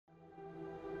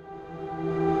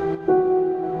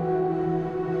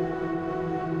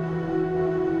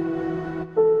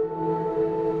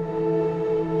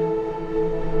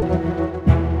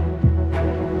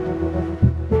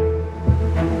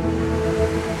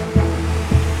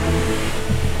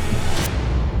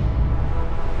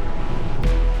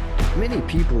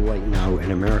right now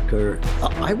in America,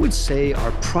 I would say,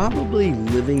 are probably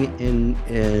living in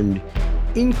an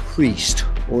increased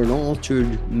or an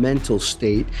altered mental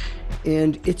state,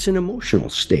 and it's an emotional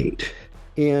state.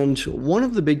 And one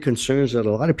of the big concerns that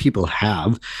a lot of people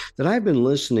have that I've been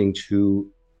listening to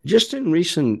just in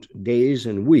recent days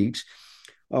and weeks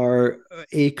are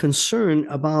a concern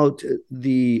about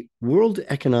the World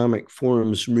Economic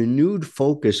Forum's renewed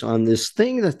focus on this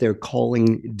thing that they're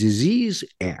calling Disease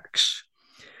X.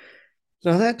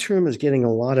 Now, that term is getting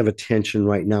a lot of attention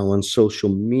right now on social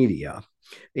media.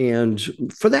 And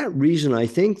for that reason, I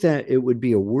think that it would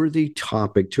be a worthy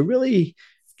topic to really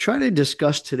try to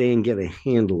discuss today and get a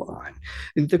handle on.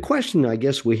 The question I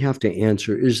guess we have to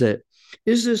answer is that,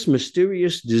 is this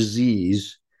mysterious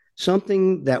disease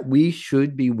something that we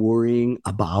should be worrying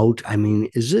about? I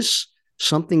mean, is this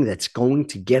something that's going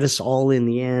to get us all in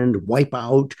the end, wipe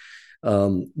out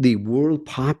the world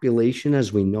population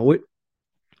as we know it?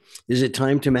 Is it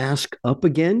time to mask up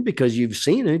again? Because you've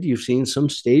seen it. You've seen some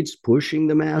states pushing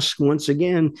the mask once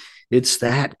again. It's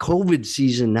that COVID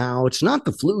season now. It's not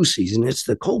the flu season, it's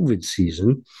the COVID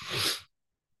season.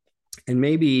 And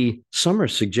maybe some are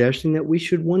suggesting that we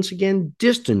should once again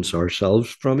distance ourselves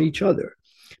from each other.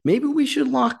 Maybe we should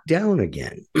lock down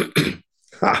again.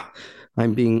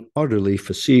 I'm being utterly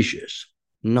facetious.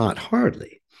 Not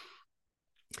hardly.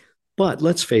 But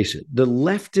let's face it, the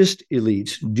leftist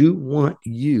elites do want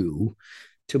you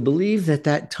to believe that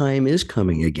that time is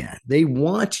coming again. They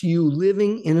want you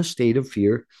living in a state of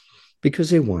fear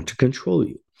because they want to control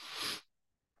you.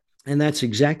 And that's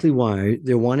exactly why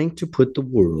they're wanting to put the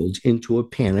world into a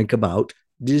panic about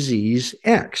Disease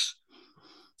X.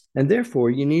 And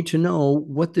therefore, you need to know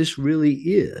what this really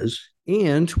is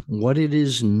and what it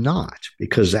is not,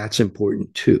 because that's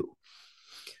important too.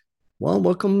 Well,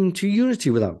 welcome to Unity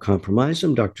Without Compromise.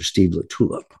 I'm Dr. Steve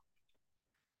LaTulippe.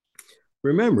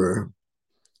 Remember,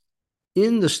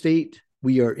 in the state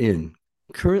we are in,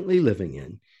 currently living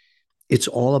in, it's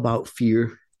all about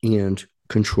fear and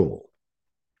control.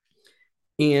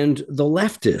 And the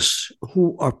leftists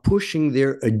who are pushing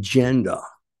their agenda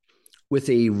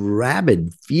with a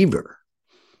rabid fever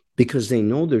because they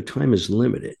know their time is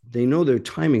limited. They know their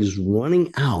time is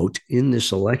running out in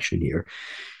this election year.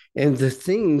 And the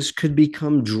things could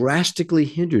become drastically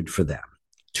hindered for them,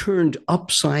 turned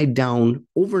upside down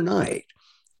overnight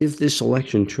if this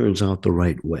election turns out the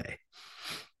right way.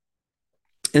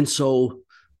 And so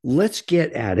let's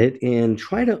get at it and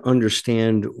try to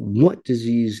understand what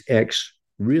Disease X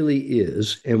really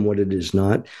is and what it is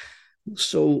not.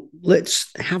 So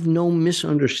let's have no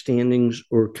misunderstandings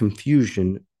or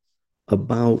confusion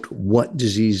about what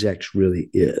Disease X really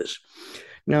is.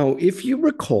 Now, if you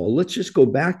recall, let's just go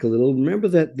back a little. Remember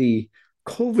that the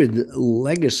COVID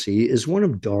legacy is one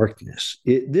of darkness.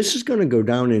 This is going to go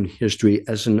down in history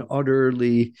as an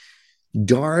utterly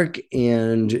dark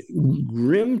and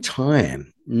grim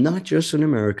time, not just in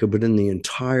America, but in the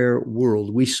entire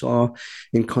world. We saw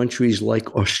in countries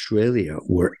like Australia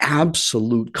where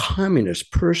absolute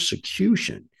communist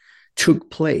persecution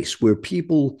took place, where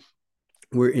people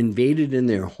were invaded in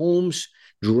their homes,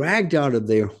 dragged out of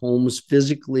their homes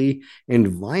physically and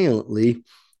violently.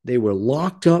 They were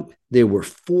locked up. They were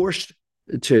forced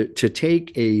to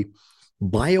take a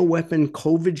bioweapon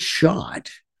COVID shot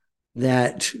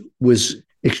that was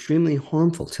extremely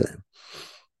harmful to them.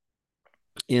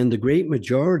 And the great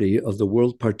majority of the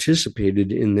world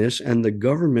participated in this, and the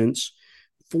governments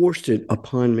forced it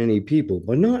upon many people,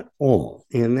 but not all.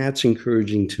 And that's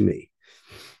encouraging to me.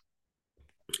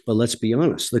 But let's be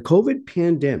honest, the COVID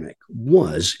pandemic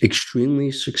was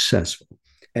extremely successful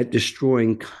at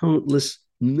destroying countless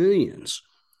millions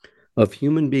of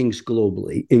human beings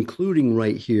globally, including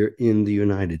right here in the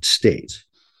United States.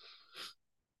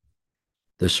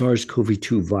 The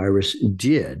SARS-CoV-2 virus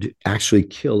did actually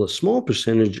kill a small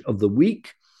percentage of the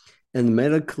weak and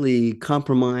medically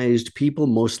compromised people,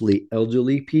 mostly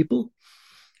elderly people.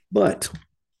 But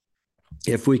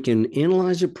if we can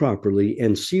analyze it properly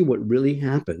and see what really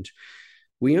happened,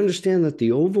 we understand that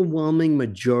the overwhelming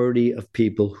majority of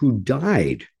people who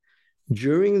died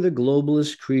during the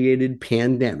globalist created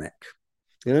pandemic,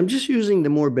 and I'm just using the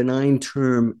more benign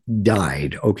term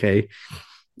died, okay?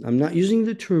 I'm not using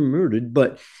the term murdered,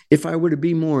 but if I were to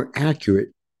be more accurate,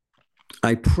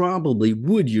 I probably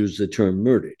would use the term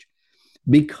murdered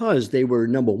because they were,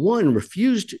 number one,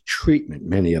 refused treatment,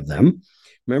 many of them.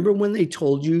 Remember when they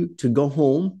told you to go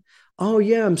home? Oh,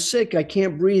 yeah, I'm sick. I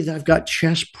can't breathe. I've got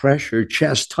chest pressure,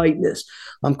 chest tightness.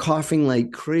 I'm coughing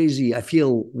like crazy. I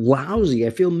feel lousy.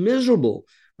 I feel miserable.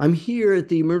 I'm here at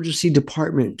the emergency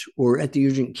department or at the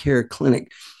urgent care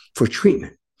clinic for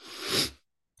treatment.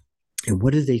 And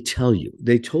what did they tell you?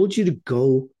 They told you to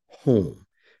go home,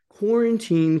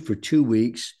 quarantine for 2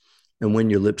 weeks, and when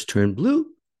your lips turn blue,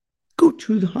 go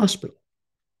to the hospital.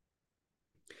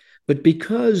 But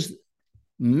because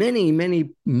many,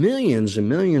 many millions and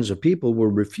millions of people were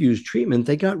refused treatment,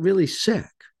 they got really sick.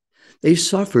 They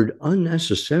suffered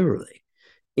unnecessarily.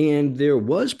 And there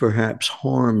was perhaps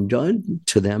harm done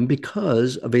to them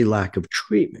because of a lack of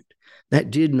treatment.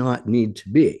 That did not need to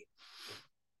be.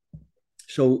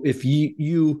 So if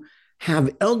you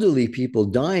have elderly people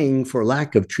dying for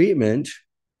lack of treatment,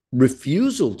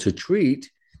 refusal to treat,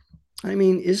 I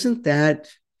mean, isn't that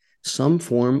some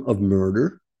form of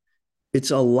murder?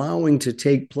 It's allowing to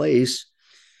take place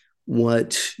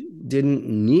what didn't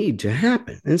need to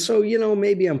happen. And so,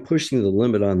 maybe I'm pushing the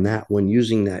limit on that one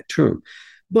using that term.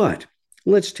 But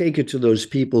let's take it to those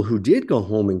people who did go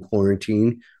home in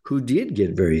quarantine, who did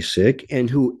get very sick, and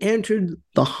who entered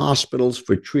the hospitals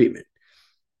for treatment.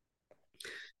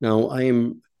 Now,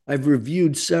 I've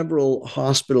reviewed several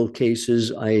hospital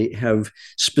cases. I have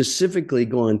specifically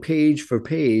gone page for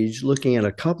page looking at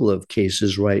a couple of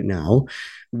cases right now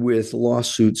with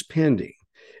lawsuits pending.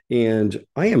 And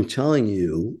I am telling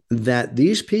you that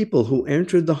these people who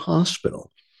entered the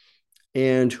hospital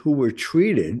and who were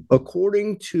treated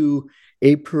according to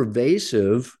a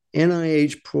pervasive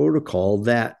NIH protocol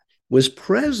that was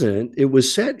present, it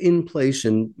was set in place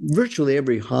in virtually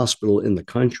every hospital in the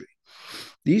country.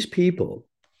 These people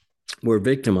were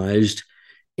victimized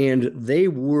and they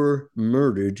were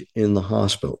murdered in the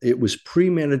hospital. It was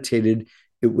premeditated,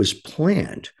 it was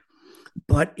planned,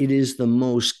 but it is the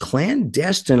most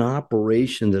clandestine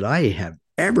operation that I have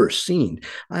ever seen.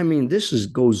 I mean,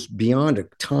 goes beyond a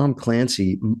Tom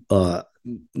Clancy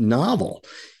novel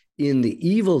in the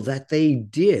evil that they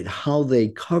did, how they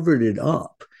covered it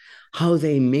up, how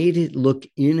they made it look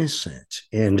innocent,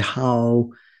 and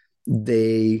how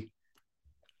they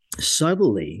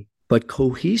subtly but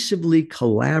cohesively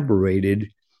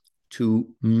collaborated to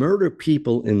murder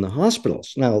people in the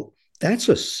hospitals. Now, that's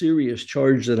a serious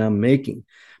charge that I'm making,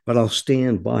 but I'll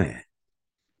stand by it.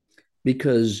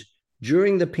 Because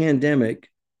during the pandemic,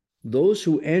 those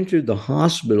who entered the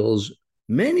hospitals,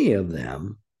 many of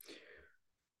them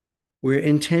were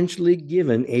intentionally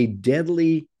given a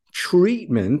deadly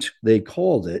treatment, they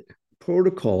called it,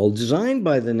 protocol designed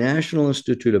by the National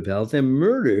Institute of Health and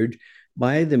murdered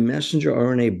by the messenger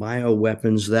RNA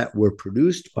bioweapons that were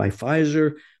produced by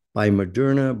Pfizer, by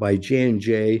Moderna, by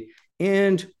J&J,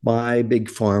 and by Big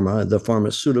Pharma, the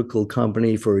pharmaceutical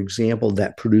company, for example,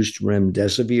 that produced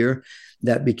remdesivir,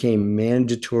 that became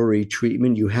mandatory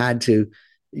treatment. You had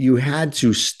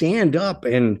to stand up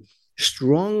and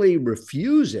strongly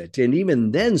refuse it. And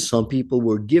even then, some people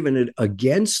were given it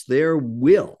against their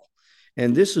will.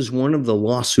 And this is one of the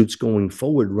lawsuits going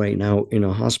forward right now in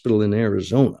a hospital in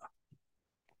Arizona.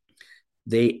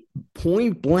 They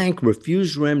point blank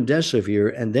refused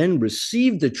remdesivir and then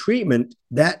received the treatment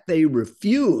that they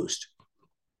refused.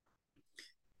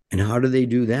 And how do they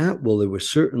do that? Well, there was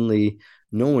certainly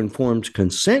no informed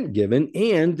consent given,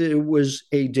 and there was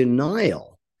a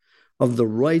denial of the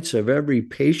rights of every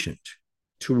patient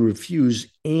to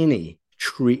refuse any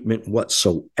treatment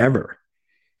whatsoever.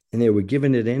 And they were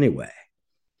given it anyway.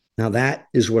 Now, that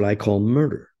is what I call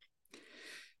murder.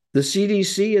 The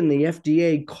CDC and the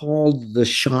FDA called the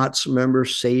shots, remember,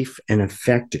 safe and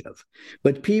effective.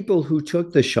 But people who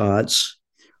took the shots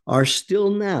are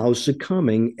still now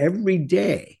succumbing every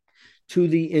day to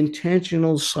the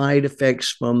intentional side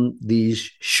effects from these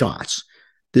shots.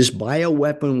 This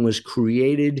bioweapon was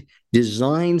created,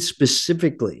 designed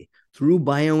specifically through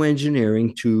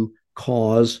bioengineering to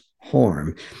cause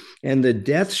harm. And the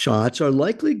death shots are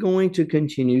likely going to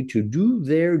continue to do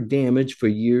their damage for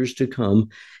years to come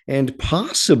and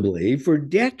possibly for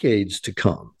decades to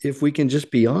come, if we can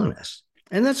just be honest.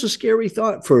 And that's a scary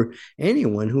thought for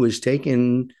anyone who has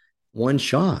taken one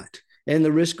shot. And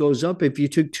the risk goes up if you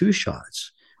took 2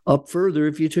 shots, up further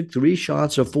if you took 3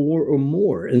 shots or 4 or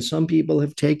more. And some people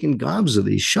have taken gobs of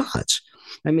these shots.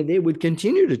 I mean, they would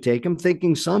continue to take them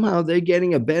thinking somehow they're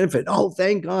getting a benefit. Oh,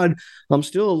 thank God I'm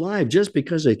still alive just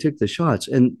because I took the shots.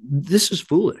 And this is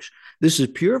foolish. This is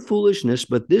pure foolishness,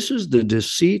 but this is the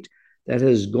deceit that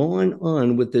has gone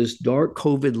on with this dark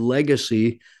COVID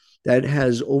legacy that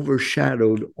has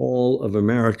overshadowed all of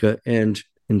America and,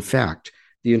 in fact,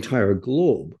 the entire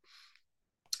globe.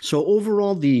 So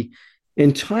overall, the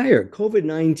entire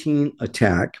COVID-19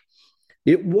 attack,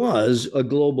 it was a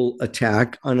global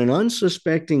attack on an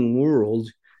unsuspecting world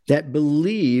that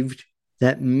believed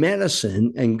that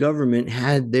medicine and government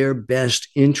had their best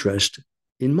interest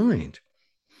in mind.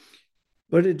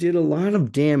 But it did a lot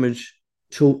of damage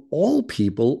to all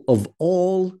people of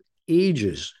all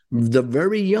ages, the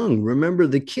very young. Remember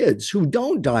the kids who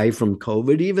don't die from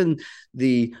COVID, even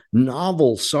the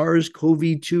novel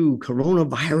SARS-CoV-2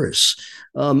 coronavirus,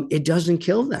 it doesn't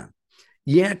kill them.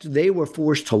 Yet they were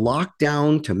forced to lock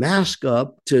down, to mask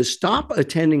up, to stop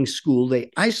attending school.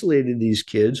 They isolated these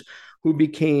kids who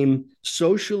became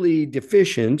socially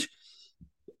deficient,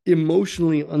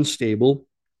 emotionally unstable,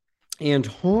 and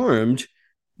harmed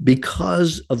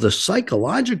because of the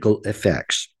psychological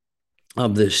effects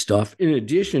of this stuff, in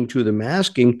addition to the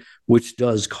masking, which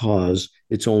does cause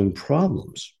its own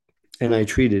problems. And I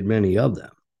treated many of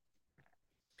them.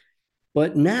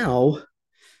 But now,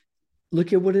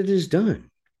 look at what it has done.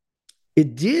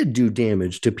 It did do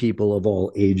damage to people of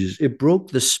all ages. It broke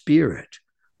the spirit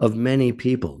of many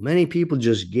people. Many people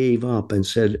just gave up and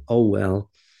said, oh,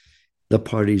 well, the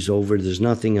party's over. There's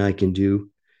nothing I can do.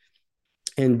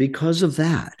 And because of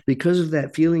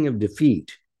that feeling of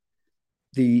defeat,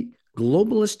 the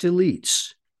globalist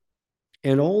elites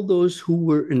and all those who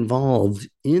were involved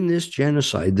in this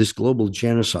genocide, this global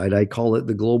genocide, I call it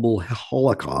the global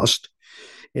Holocaust,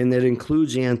 and that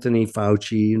includes Anthony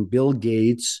Fauci and Bill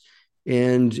Gates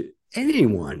and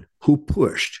anyone who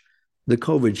pushed the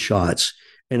COVID shots.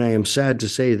 And I am sad to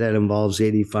say that involves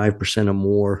 85% or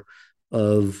more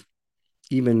of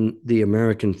even the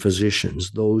American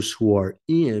physicians, those who are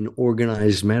in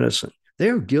organized medicine.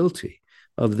 They're guilty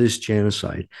of this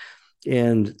genocide.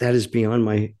 And that is beyond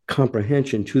my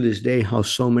comprehension to this day, how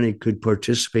so many could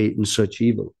participate in such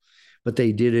evil. But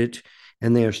they did it,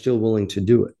 and they are still willing to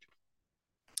do it.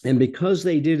 And because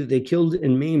they did it, they killed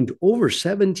and maimed over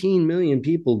 17 million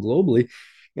people globally,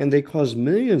 and they caused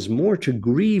millions more to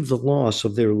grieve the loss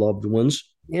of their loved ones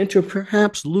and to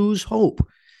perhaps lose hope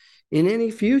in any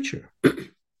future.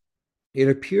 It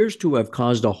appears to have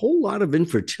caused a whole lot of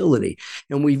infertility,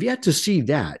 and we've yet to see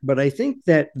that. But I think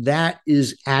that that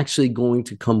is actually going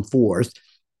to come forth,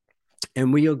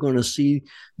 and we are going to see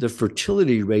the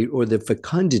fertility rate, or the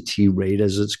fecundity rate,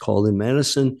 as it's called in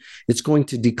medicine. It's going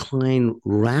to decline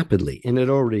rapidly, and it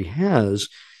already has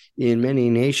in many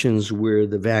nations where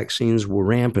the vaccines were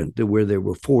rampant, where they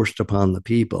were forced upon the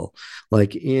people,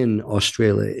 like in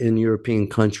Australia, in European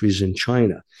countries, in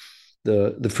China.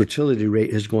 The fertility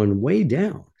rate has gone way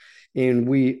down, and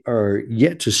we are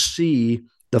yet to see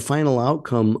the final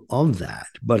outcome of that.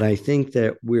 But I think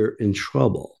that we're in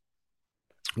trouble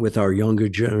with our younger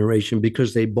generation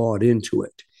because they bought into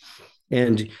it.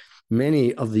 And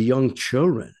many of the young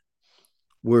children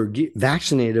were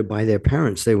vaccinated by their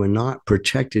parents. They were not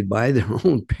protected by their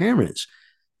own parents,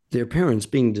 their parents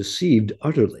being deceived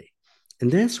utterly.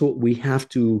 And that's what we have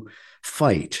to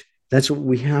fight. That's what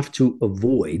we have to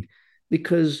avoid,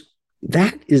 because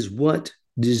that is what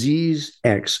disease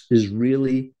X is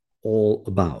really all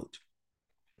about.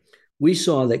 We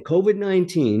saw that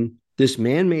COVID-19, this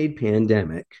man-made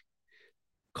pandemic,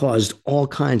 caused all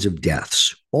kinds of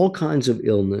deaths, all kinds of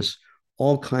illness,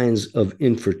 all kinds of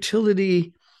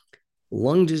infertility,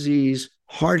 lung disease,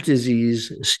 heart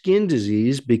disease, skin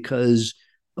disease, because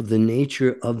of the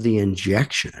nature of the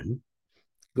injection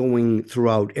going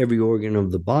throughout every organ of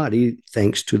the body,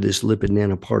 thanks to this lipid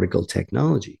nanoparticle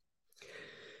technology.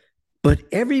 But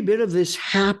every bit of this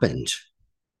happened,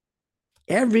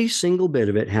 every single bit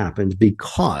of it happened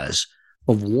because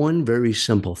of one very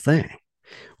simple thing.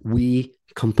 We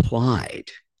complied.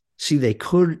 See, they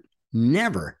could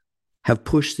never have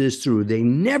pushed this through. They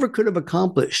never could have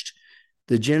accomplished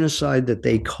the genocide that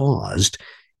they caused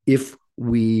if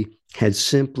we had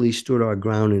simply stood our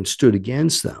ground and stood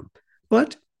against them.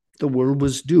 But the world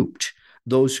was duped.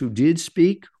 Those who did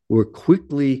speak were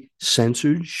quickly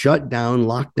censored, shut down,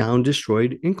 locked down,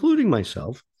 destroyed, including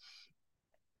myself.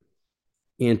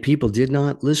 And people did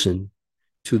not listen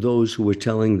to those who were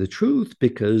telling the truth,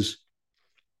 because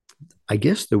I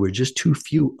guess there were just too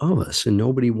few of us, and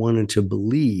nobody wanted to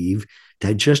believe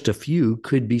that just a few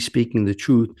could be speaking the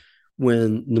truth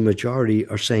when the majority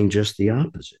are saying just the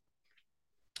opposite.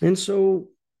 And so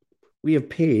we have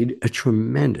paid a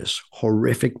tremendous,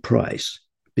 horrific price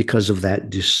because of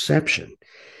that deception.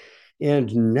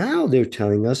 And now they're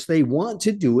telling us they want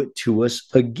to do it to us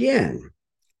again.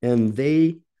 And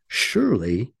they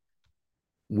surely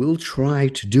will try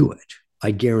to do it. I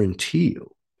guarantee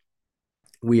you.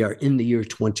 We are in the year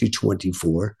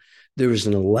 2024. There is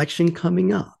an election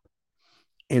coming up.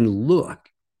 And look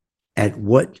at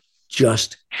what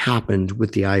just happened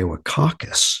with the Iowa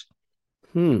caucus.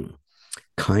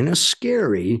 Kind of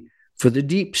scary for the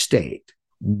deep state.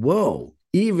 Whoa,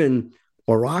 even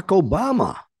Barack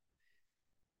Obama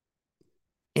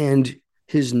and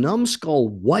his numbskull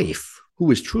wife, who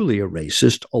is truly a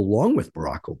racist, along with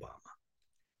Barack Obama,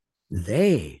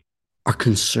 they are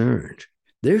concerned.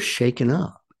 they're shaken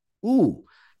up. Ooh,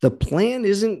 the plan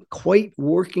isn't quite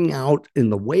working out in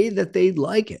the way that they'd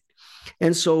like it.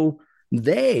 And so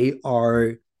they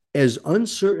are as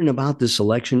uncertain about this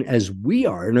election as we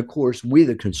are. And of course, we,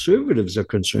 the conservatives, are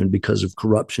concerned because of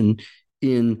corruption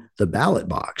in the ballot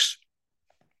box.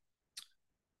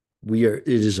 It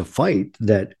is a fight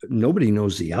that nobody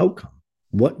knows the outcome.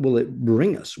 What will it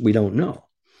bring us? We don't know.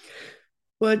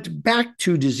 But back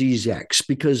to disease X,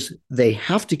 because they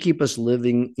have to keep us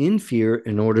living in fear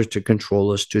in order to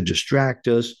control us, to distract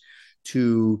us,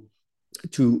 to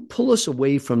pull us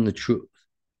away from the truth.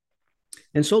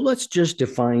 And so let's just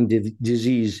define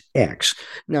disease X.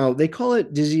 Now, they call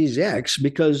it disease X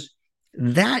because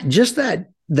that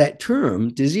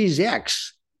term, disease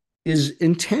X, is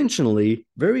intentionally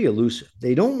very elusive.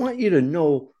 They don't want you to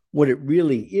know what it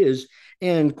really is.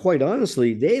 And quite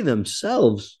honestly, they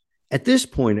themselves, at this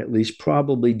point at least,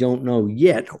 probably don't know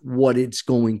yet what it's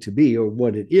going to be or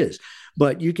what it is.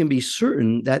 But you can be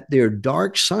certain that their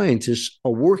dark scientists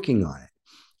are working on it.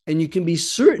 And you can be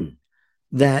certain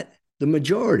that the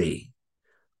majority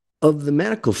of the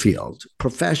medical field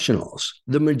professionals,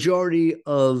 the majority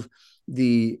of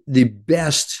the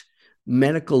best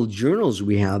medical journals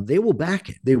we have, they will back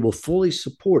it. They will fully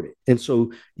support it. And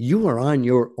so you are on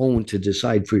your own to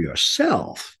decide for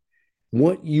yourself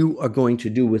what you are going to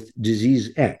do with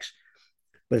disease X.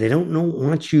 But they don't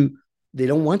want you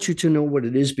to know what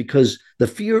it is, because the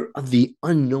fear of the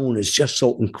unknown is just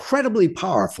so incredibly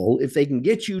powerful. If they can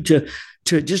get you to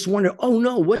just wonder, oh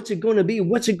no, what's it going to be?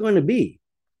 What's it going to be?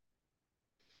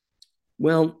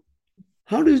 Well,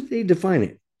 how do they define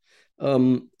it?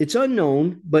 It's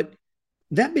unknown, but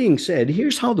that being said,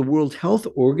 here's how the World Health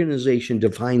Organization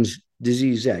defines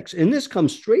disease X. And this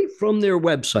comes straight from their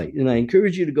website, and I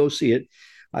encourage you to go see it.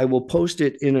 I will post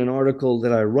it in an article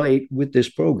that I write with this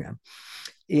program.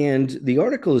 And the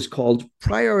article is called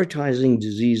Prioritizing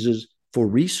Diseases for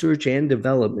Research and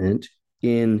Development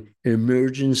in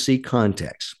Emergency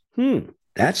Contexts.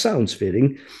 That sounds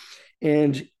fitting.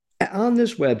 And on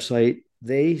this website,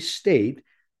 they state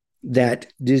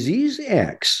that disease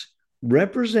X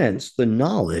represents the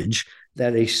knowledge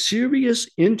that a serious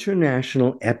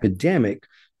international epidemic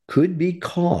could be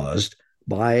caused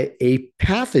by a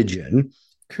pathogen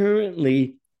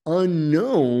currently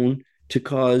unknown to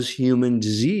cause human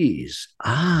disease.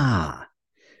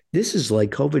 This is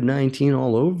like COVID-19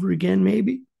 all over again,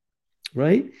 maybe,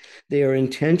 right? They are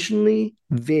intentionally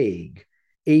vague.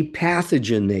 A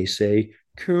pathogen, they say,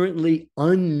 currently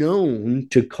unknown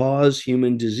to cause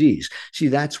human disease. See,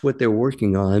 that's what they're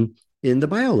working on in the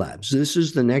biolabs. This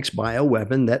is the next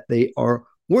bioweapon that they are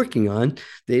working on.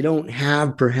 They don't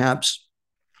have perhaps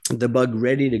the bug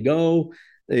ready to go.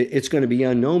 It's going to be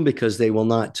unknown because they will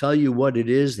not tell you what it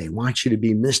is. They want you to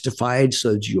be mystified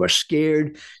so that you are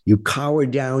scared, you cower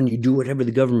down, you do whatever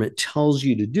the government tells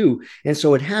you to do. And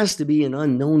so it has to be an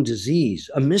unknown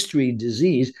disease, a mystery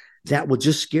disease that will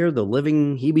just scare the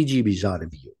living heebie-jeebies out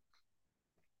of you.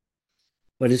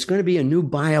 But it's going to be a new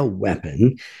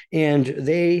bioweapon, and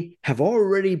they have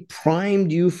already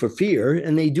primed you for fear,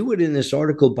 and they do it in this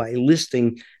article by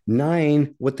listing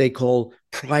 9 what they call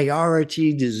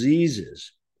priority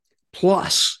diseases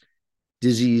plus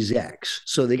disease X.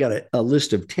 So they got a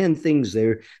list of 10 things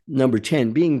there, number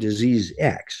 10 being disease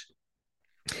X.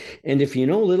 And if you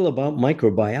know a little about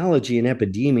microbiology and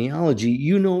epidemiology,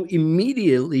 you know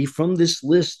immediately from this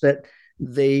list that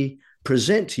they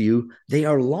present to you, they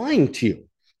are lying to you.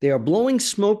 They are blowing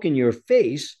smoke in your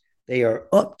face. They are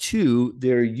up to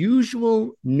their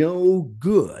usual no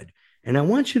good. And I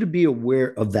want you to be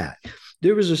aware of that.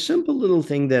 There is a simple little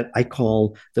thing that I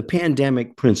call the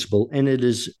pandemic principle, and it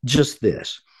is just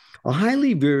this. A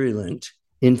highly virulent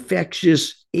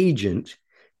infectious agent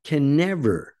can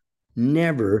never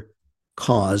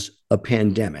cause a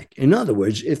pandemic. In other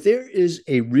words, if there is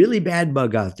a really bad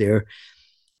bug out there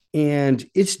and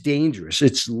it's dangerous,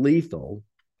 it's lethal,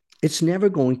 it's never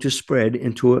going to spread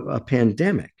into a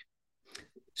pandemic.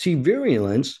 See,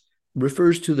 virulence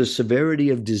refers to the severity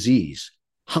of disease.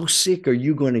 How sick are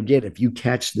you going to get if you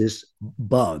catch this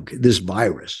bug, this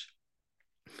virus?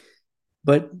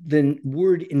 But the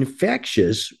word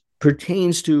infectious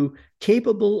pertains to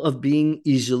capable of being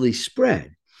easily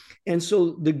spread. And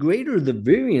so the greater the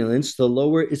virulence, the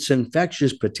lower its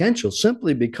infectious potential,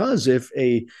 simply because if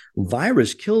a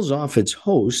virus kills off its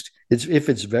host, if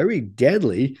it's very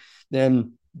deadly,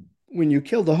 then when you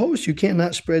kill the host, you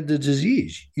cannot spread the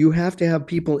disease. You have to have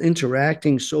people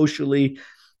interacting socially,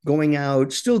 going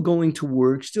out, still going to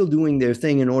work, still doing their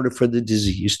thing in order for the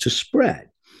disease to spread.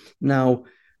 Now,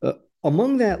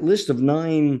 among that list of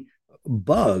 9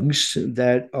 bugs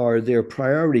that are their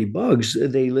priority bugs.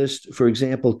 They list, for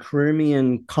example,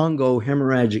 Crimean Congo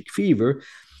hemorrhagic fever,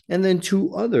 and then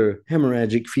two other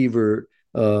hemorrhagic fever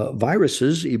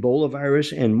viruses, Ebola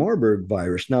virus and Marburg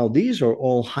virus. Now, these are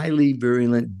all highly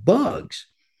virulent bugs,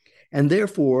 and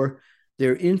therefore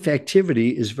their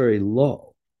infectivity is very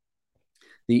low.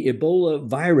 The Ebola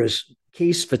virus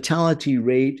case fatality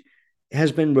rate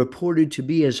has been reported to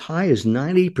be as high as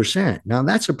 90%. Now,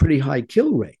 that's a pretty high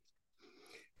kill rate,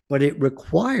 but it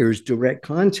requires direct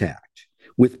contact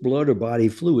with blood or body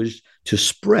fluids to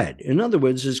spread. In other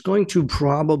words, it's going to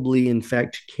probably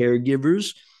infect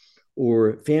caregivers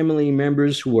or family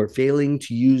members who are failing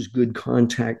to use good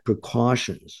contact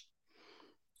precautions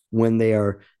when they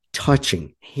are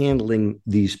touching, handling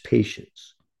these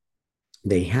patients.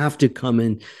 They have to come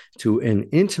into an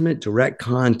intimate, direct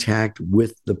contact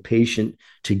with the patient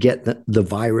to get the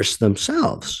virus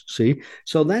themselves. See?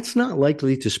 So that's not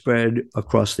likely to spread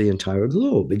across the entire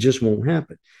globe. It just won't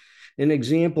happen. An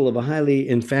example of a highly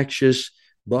infectious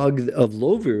bug of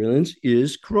low virulence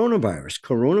is coronavirus.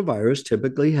 Coronavirus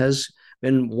typically has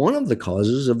been one of the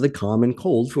causes of the common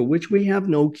cold, for which we have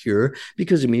no cure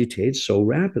because it mutates so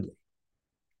rapidly.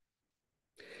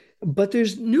 But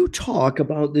there's new talk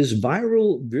about this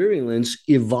viral virulence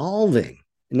evolving.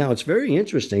 Now, it's very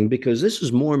interesting because this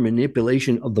is more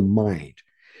manipulation of the mind.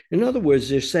 In other words,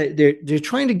 they're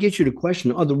trying to get you to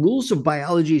question, are the rules of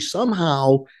biology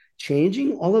somehow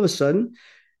changing all of a sudden?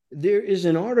 There is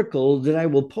an article that I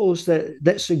will post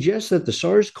that suggests that the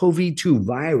SARS-CoV-2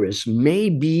 virus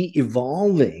may be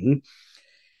evolving,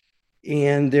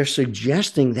 and they're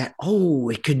suggesting that,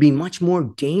 it could be much more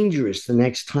dangerous the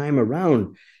next time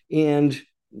around. And,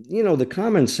 the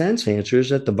common sense answer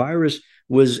is that the virus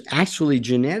was actually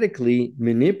genetically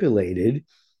manipulated,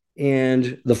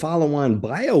 and the follow-on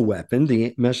bioweapon,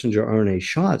 the messenger RNA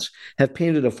shots, have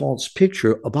painted a false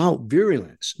picture about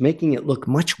virulence, making it look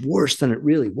much worse than it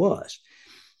really was.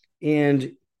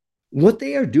 And what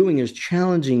they are doing is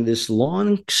challenging this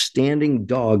long-standing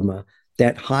dogma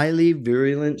that highly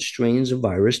virulent strains of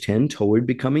virus tend toward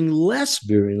becoming less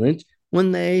virulent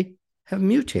when they have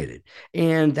mutated.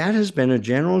 And that has been a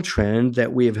general trend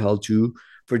that we have held to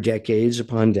for decades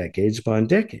upon decades upon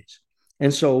decades.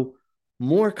 And so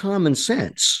more common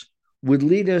sense would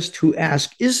lead us to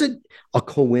ask, is it a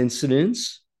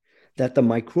coincidence that the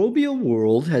microbial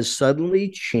world has suddenly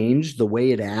changed the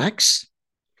way it acts?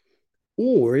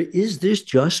 Or is this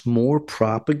just more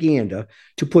propaganda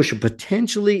to push a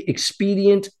potentially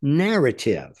expedient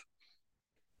narrative?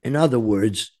 In other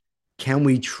words, can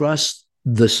we trust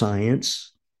the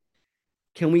science?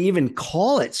 Can we even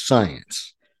call it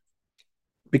science?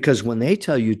 Because when they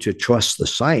tell you to trust the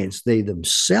science, they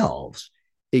themselves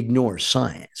ignore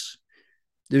science.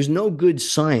 There's no good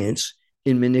science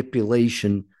in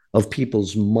manipulation of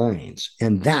people's minds.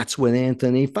 And that's what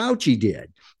Anthony Fauci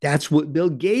did. That's what Bill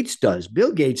Gates does.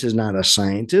 Bill Gates is not a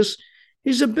scientist.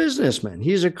 He's a businessman.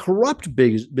 He's a corrupt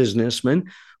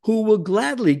businessman who will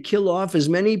gladly kill off as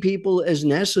many people as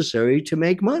necessary to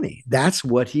make money. That's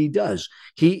what he does.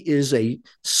 He is a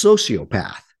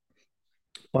sociopath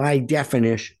by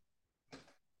definition.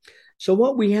 So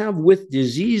what we have with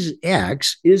Disease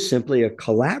X is simply a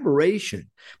collaboration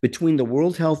between the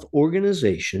World Health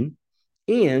Organization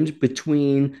and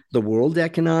between the World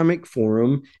Economic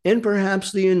Forum and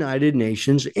perhaps the United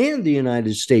Nations and the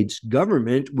United States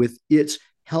government with its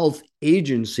health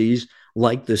agencies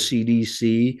like the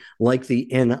CDC, like the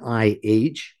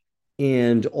NIH,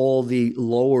 and all the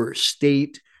lower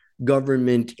state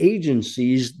government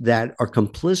agencies that are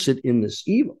complicit in this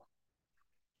evil.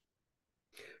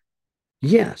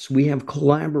 Yes, we have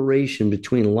collaboration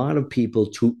between a lot of people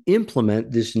to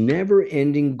implement this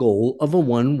never-ending goal of a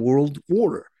one world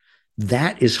order.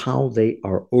 That is how they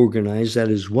are organized. That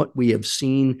is what we have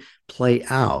seen play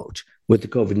out with the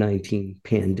COVID-19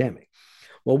 pandemic.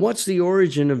 Well, what's the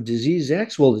origin of Disease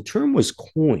X? Well, the term was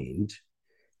coined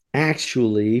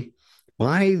actually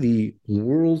by the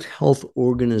World Health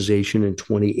Organization in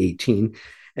 2018,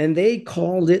 and they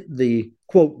called it the,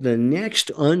 quote, the next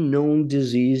unknown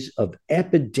disease of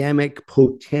epidemic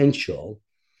potential.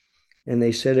 And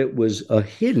they said it was a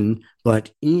hidden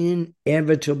but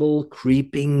inevitable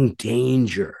creeping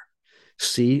danger.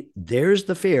 See, there's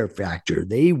the fear factor.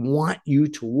 They want you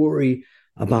to worry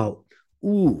about,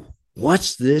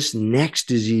 what's this next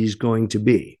disease going to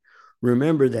be?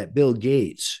 Remember that Bill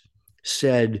Gates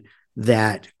said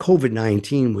that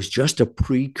COVID-19 was just a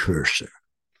precursor,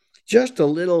 just a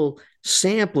little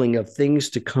sampling of things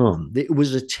to come. It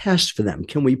was a test for them.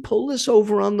 Can we pull this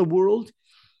over on the world?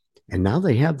 And now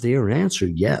they have their answer.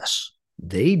 Yes,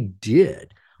 they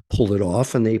did pull it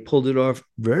off, and they pulled it off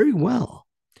very well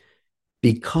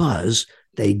because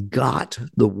they got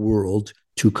the world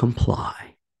to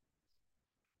comply.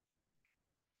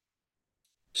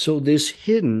 So this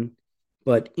hidden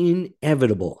but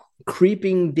inevitable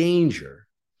creeping danger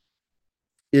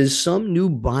is some new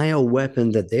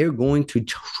bioweapon that they're going to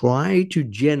try to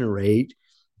generate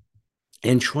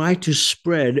and try to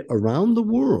spread around the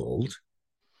world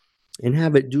and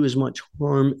have it do as much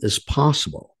harm as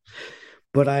possible.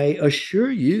 But I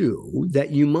assure you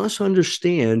that you must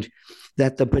understand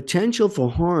that the potential for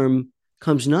harm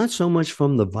comes not so much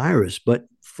from the virus, but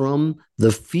from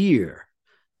the fear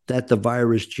that the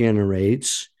virus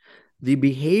generates, the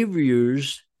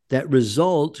behaviors that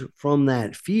result from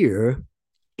that fear,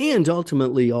 and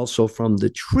ultimately also from the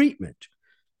treatment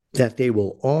that they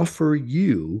will offer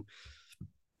you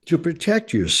to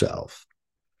protect yourself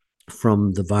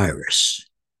from the virus.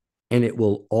 And it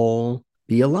will all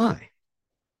be a lie.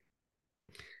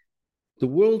 The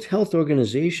World Health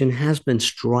Organization has been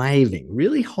striving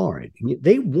really hard.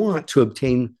 They want to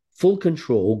obtain full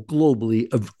control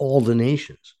globally of all the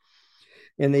nations.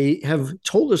 And they have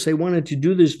told us they wanted to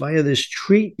do this via this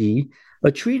treaty,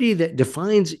 a treaty that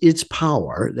defines its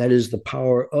power, that is the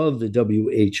power of the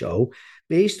WHO,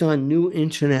 based on new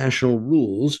international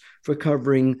rules for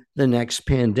covering the next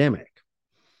pandemic.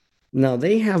 Now,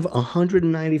 they have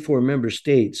 194 member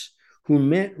states who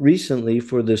met recently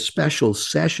for the special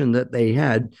session that they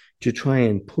had to try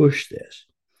and push this.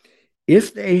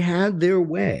 If they had their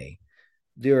way,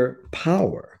 their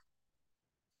power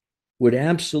would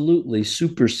absolutely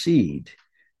supersede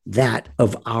that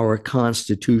of our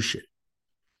Constitution.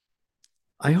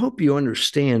 I hope you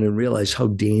understand and realize how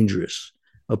dangerous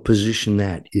a position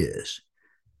that is.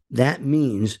 That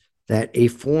means that a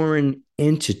foreign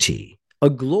entity, a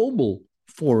global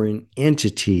foreign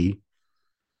entity,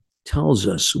 tells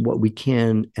us what we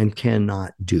can and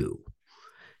cannot do,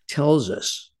 tells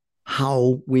us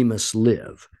how we must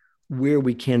live, where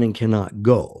we can and cannot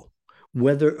go,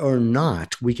 whether or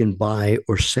not we can buy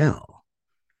or sell.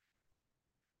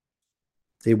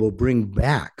 They will bring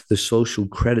back the social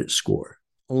credit score,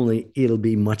 only it'll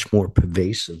be much more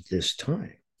pervasive this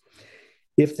time.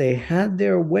 If they had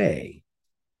their way,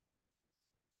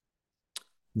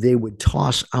 they would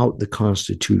toss out the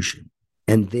Constitution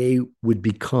and they would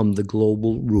become the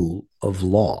global rule of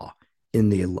law in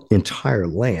the entire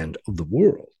land of the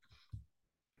world.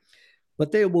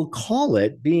 But they will call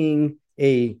it being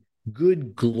a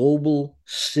good global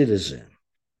citizen.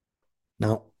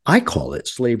 Now, I call it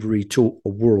slavery to a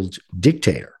world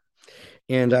dictator,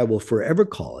 and I will forever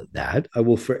call it that. I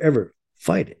will forever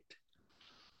fight it.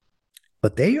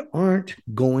 But they aren't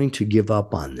going to give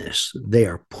up on this. They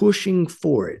are pushing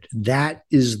for it. That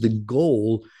is the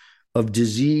goal of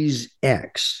Disease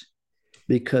X,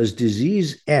 because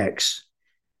Disease X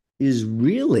is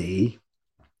really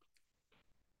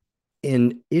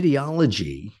an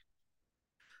ideology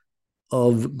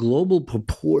of global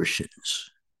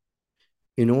proportions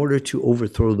in order to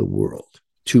overthrow the world,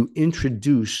 to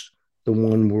introduce the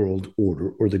one world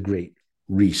order or the Great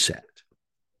Reset.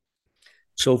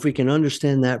 So if we can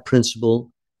understand that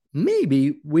principle,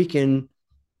 maybe we can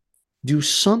do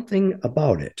something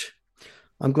about it.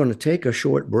 I'm going to take a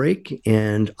short break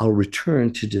and I'll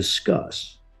return to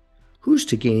discuss who's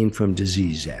to gain from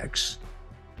Disease X,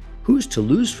 who's to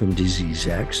lose from Disease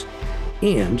X,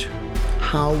 and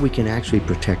how we can actually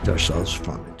protect ourselves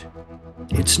from it.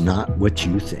 It's not what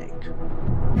you think.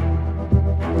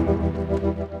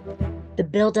 The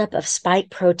buildup of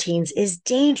spike proteins is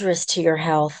dangerous to your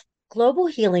health. Global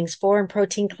Healing's Foreign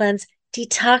Protein Cleanse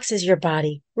detoxes your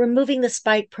body, removing the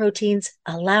spike proteins,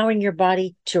 allowing your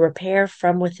body to repair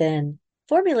from within.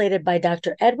 Formulated by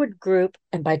Dr. Edward Group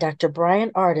and by Dr.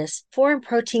 Brian Ardis, Foreign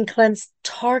Protein Cleanse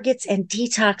targets and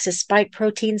detoxes spike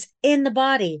proteins in the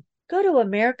body. Go to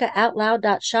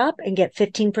AmericaOutloud.shop and get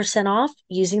 15% off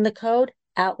using the code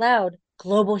OUTLOUD.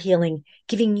 Global Healing,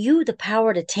 giving you the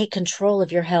power to take control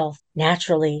of your health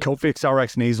naturally. Cofix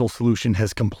RX nasal solution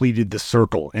has completed the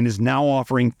circle and is now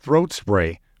offering throat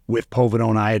spray with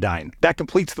povidone iodine. That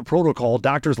completes the protocol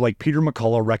doctors like Peter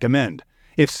McCullough recommend.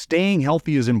 If staying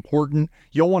healthy is important,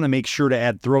 you'll want to make sure to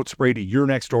add throat spray to your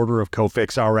next order of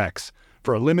Cofix RX.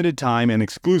 For a limited time and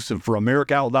exclusive for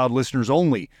America Out Loud listeners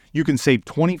only, you can save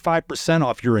 25%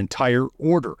 off your entire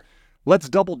order. Let's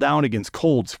double down against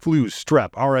colds, flus,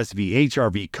 strep, RSV,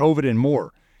 HRV, COVID, and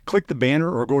more. Click the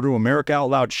banner or go to America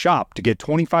Out Loud shop to get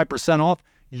 25% off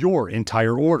your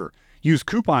entire order. Use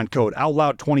coupon code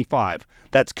OUTLOUD25.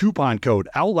 That's coupon code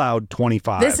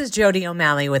OUTLOUD25. This is Jody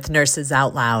O'Malley with Nurses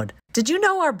Out Loud. Did you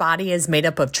know our body is made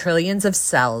up of trillions of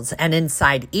cells, and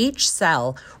inside each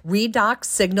cell, redox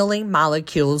signaling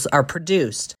molecules are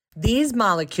produced? These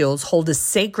molecules hold a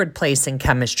sacred place in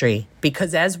chemistry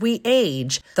because as we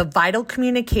age, the vital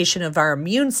communication of our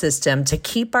immune system to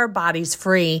keep our bodies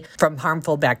free from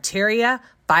harmful bacteria,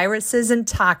 viruses, and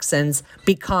toxins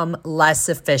become less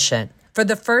efficient. For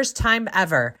the first time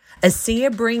ever,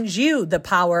 ASEA brings you the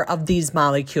power of these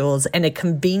molecules in a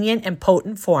convenient and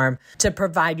potent form to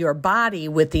provide your body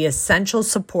with the essential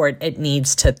support it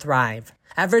needs to thrive.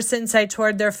 Ever since I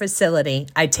toured their facility,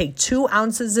 I take 2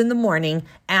 ounces in the morning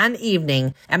and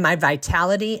evening, and my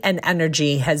vitality and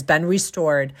energy has been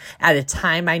restored at a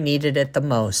time I needed it the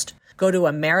most. Go to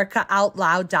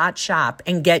AmericaOutloud.shop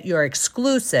and get your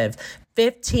exclusive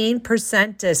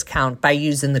 15% discount by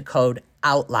using the code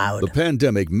OUTLOUD. The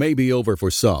pandemic may be over for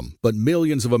some, but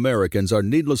millions of Americans are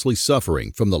needlessly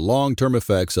suffering from the long-term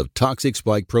effects of toxic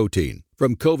spike protein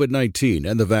from COVID-19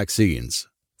 and the vaccines.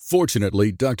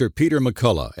 Fortunately, Dr. Peter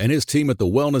McCullough and his team at the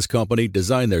Wellness Company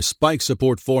designed their spike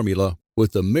support formula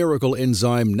with the miracle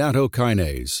enzyme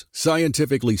nattokinase,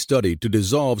 scientifically studied to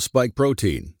dissolve spike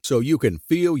protein so you can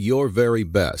feel your very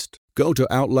best. Go to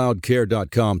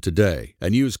OutLoudCare.com today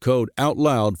and use code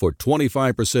OUTLOUD for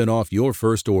 25% off your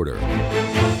first order.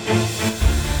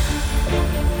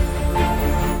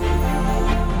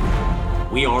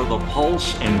 We are the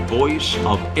pulse and voice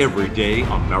of everyday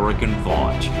American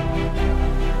thought.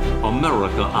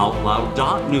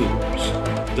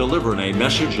 AmericaOutloud.news, delivering a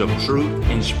message of truth,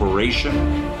 inspiration,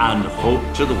 and hope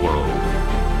to the world.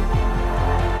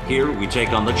 Here we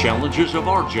take on the challenges of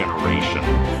our generation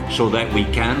so that we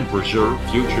can preserve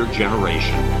future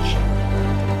generations.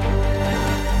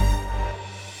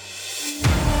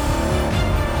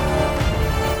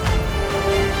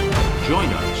 Join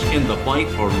us in the fight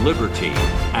for liberty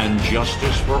and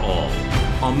justice for all.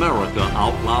 America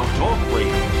Out Loud Talk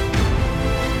Radio.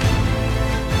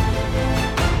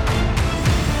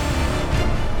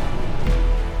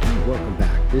 Welcome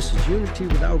back. This is Unity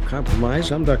Without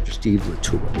Compromise. I'm Dr. Steve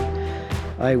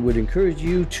LaTulippe. I would encourage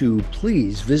you to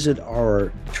please visit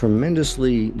our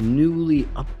tremendously newly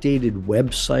updated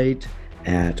website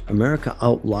at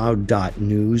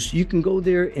AmericaOutloud.news. You can go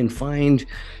there and find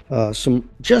some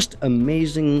just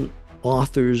amazing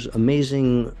authors,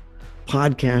 amazing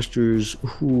podcasters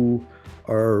who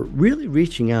are really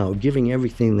reaching out, giving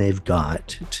everything they've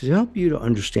got to help you to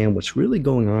understand what's really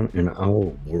going on in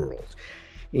our world.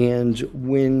 And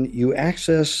when you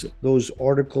access those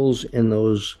articles and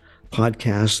those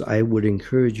podcasts, I would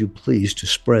encourage you please to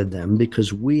spread them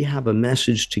because we have a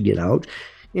message to get out.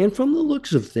 And from the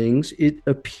looks of things, it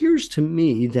appears to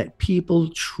me that people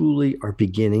truly are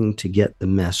beginning to get the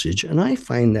message. And I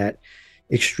find that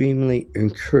extremely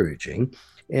encouraging.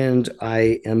 And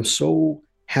I am so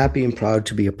happy and proud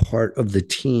to be a part of the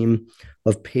team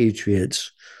of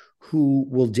patriots who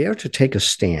will dare to take a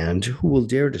stand, who will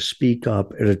dare to speak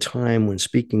up at a time when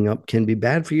speaking up can be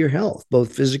bad for your health,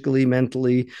 both physically,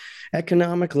 mentally,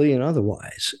 economically, and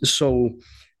otherwise. So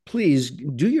please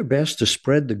do your best to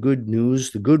spread the good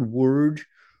news, the good word.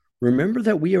 Remember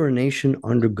that we are a nation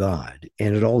under God,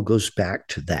 and it all goes back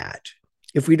to that.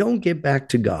 If we don't get back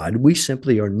to God, we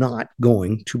simply are not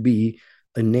going to be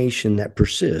a nation that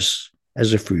persists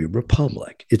as a free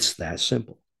republic. It's that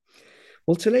simple.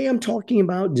 Well, today I'm talking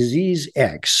about disease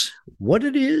X, what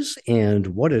it is and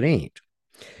what it ain't.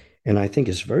 And I think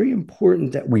it's very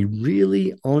important that we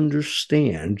really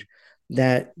understand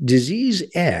that disease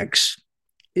X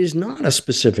is not a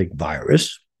specific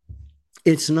virus.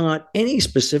 It's not any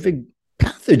specific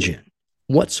pathogen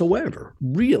whatsoever,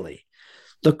 really.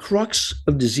 The crux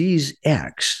of disease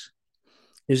X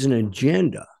is an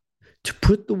agenda to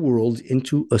put the world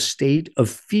into a state of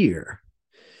fear,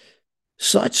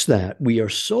 such that we are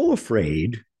so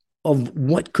afraid of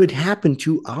what could happen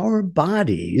to our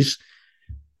bodies,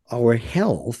 our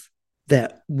health,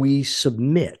 that we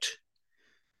submit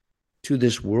to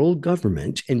this world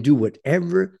government and do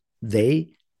whatever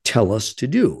they tell us to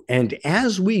do. And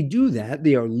as we do that,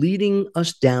 they are leading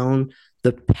us down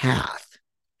the path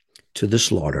to the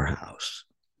slaughterhouse.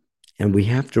 And we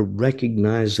have to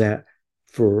recognize that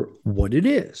for what it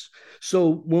is.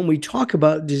 So when we talk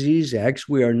about disease X,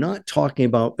 we are not talking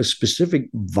about a specific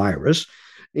virus.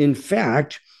 In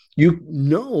fact, you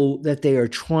know that they are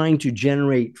trying to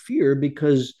generate fear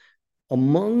because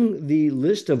among the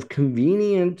list of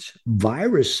convenient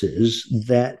viruses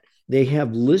that they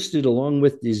have listed along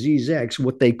with disease X,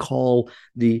 what they call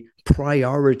the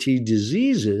priority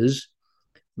diseases,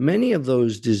 many of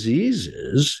those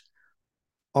diseases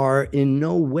are in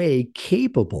no way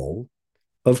capable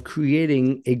of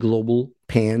creating a global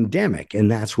pandemic. And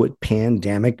that's what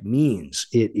pandemic means.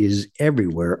 It is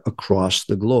everywhere across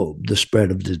the globe, the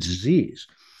spread of the disease.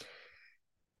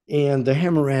 And the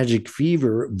hemorrhagic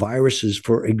fever viruses,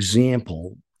 for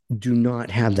example, do not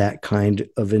have that kind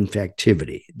of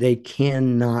infectivity. They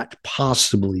cannot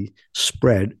possibly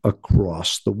spread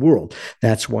across the world.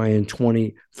 That's why in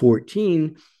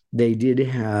 2014, they did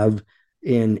have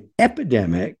an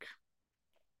epidemic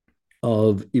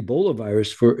of Ebola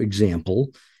virus, for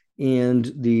example,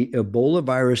 and the Ebola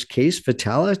virus case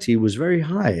fatality was very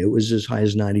high. It was as high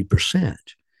as 90%,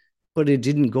 but it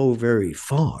didn't go very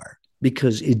far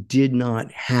because it did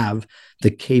not have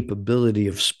the capability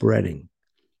of spreading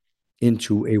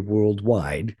into a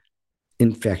worldwide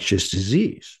infectious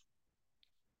disease.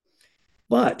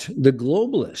 But the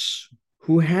globalists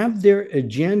who have their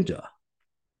agenda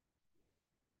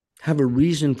have a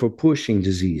reason for pushing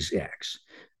disease X.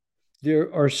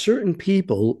 There are certain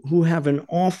people who have an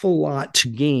awful lot to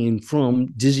gain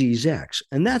from disease X.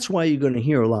 And that's why you're going to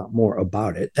hear a lot more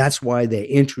about it. That's why they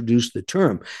introduced the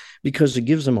term, because it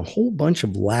gives them a whole bunch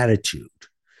of latitude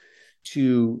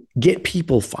to get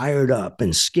people fired up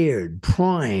and scared,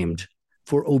 primed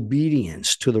for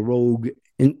obedience to the rogue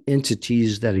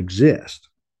entities that exist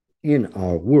in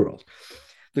our world.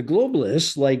 The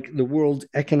globalists, like the World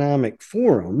Economic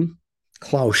Forum,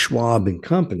 Klaus Schwab and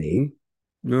company,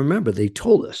 remember, they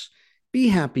told us, be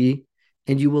happy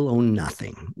and you will own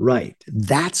nothing. Right.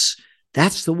 That's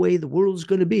the way the world's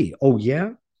going to be. Oh,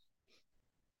 yeah?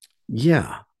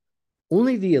 Yeah.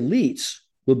 Only the elites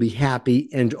will be happy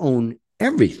and own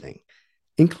everything,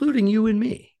 including you and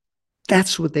me.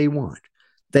 That's what they want.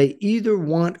 They either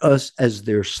want us as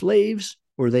their slaves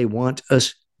or they want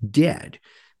us dead.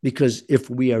 Because if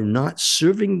we are not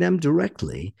serving them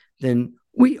directly, then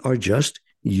we are just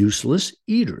useless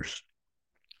eaters.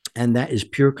 And that is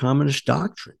pure communist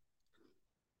doctrine.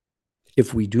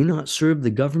 If we do not serve the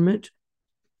government,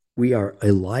 we are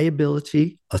a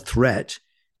liability, a threat,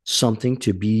 something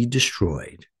to be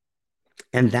destroyed.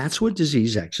 And that's what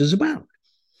Disease X is about.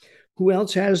 Who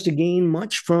else has to gain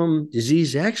much from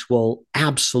Disease X? Well,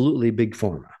 absolutely Big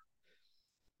Pharma.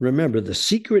 Remember, the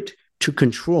secret to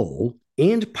control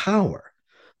and power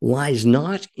lies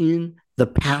not in the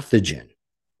pathogen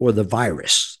or the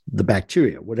virus, the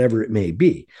bacteria, whatever it may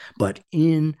be, but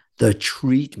in the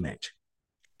treatment.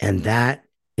 And that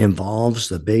involves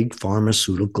the big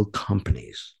pharmaceutical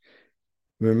companies.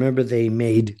 Remember, they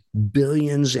made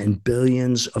billions and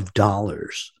billions of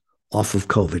dollars off of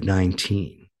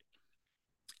COVID-19.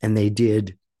 And they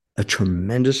did a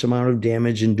tremendous amount of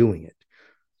damage in doing it.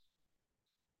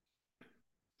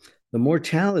 The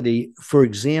mortality, for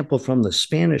example, from the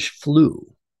Spanish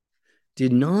flu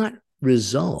did not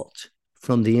result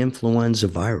from the influenza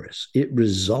virus. It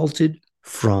resulted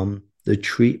from the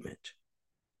treatment.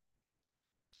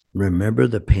 Remember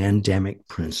the pandemic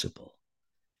principle.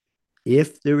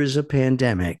 If there is a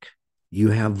pandemic, you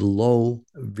have low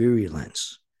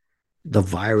virulence. The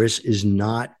virus is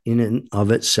not in and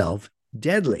of itself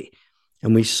deadly.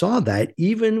 And we saw that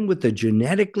even with the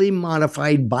genetically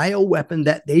modified bioweapon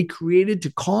that they created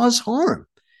to cause harm.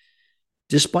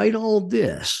 Despite all of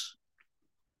this,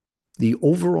 the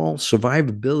overall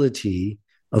survivability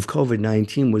of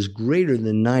COVID-19 was greater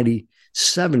than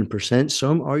 97%.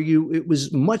 Some argue it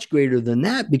was much greater than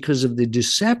that because of the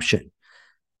deception.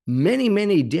 Many,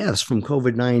 many deaths from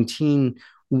COVID-19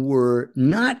 were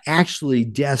not actually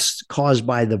deaths caused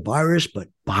by the virus, but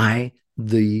by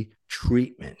the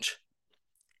treatment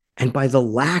and by the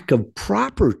lack of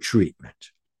proper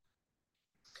treatment.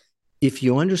 If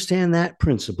you understand that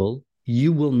principle,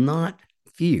 you will not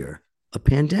fear a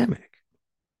pandemic.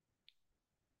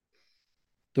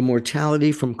 The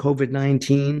mortality from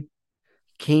COVID-19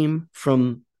 came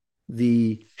from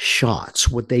the shots,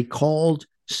 what they called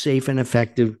safe and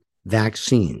effective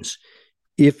vaccines.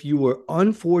 If you were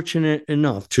unfortunate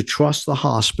enough to trust the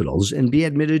hospitals and be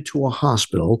admitted to a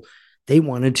hospital, they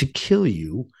wanted to kill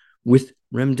you with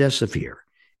remdesivir.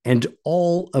 And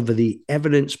all of the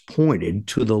evidence pointed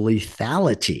to the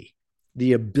lethality,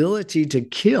 the ability to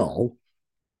kill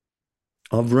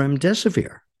of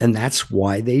remdesivir. And that's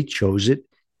why they chose it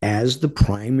as the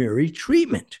primary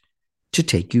treatment, to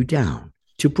take you down,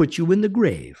 to put you in the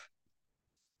grave.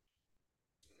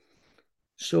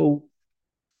 So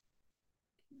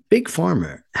Big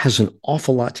Pharma has an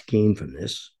awful lot to gain from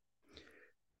this.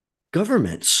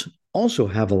 Governments also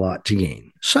have a lot to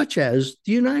gain, such as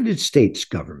the United States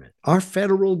government, our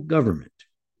federal government.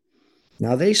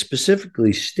 Now, they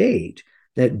specifically state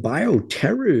that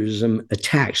bioterrorism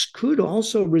attacks could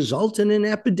also result in an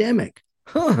epidemic.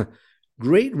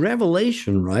 Great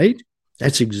revelation, right?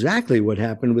 That's exactly what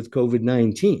happened with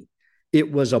COVID-19.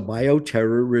 It was a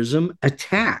bioterrorism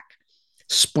attack,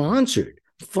 sponsored,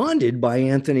 funded by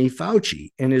Anthony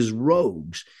Fauci and his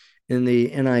rogues in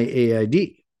the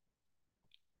NIAID.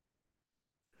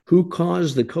 Who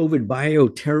caused the COVID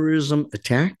bioterrorism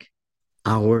attack?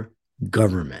 Our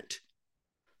government.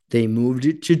 They moved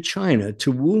it to China,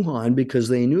 to Wuhan, because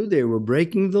they knew they were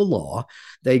breaking the law.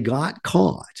 They got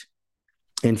caught,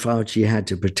 and Fauci had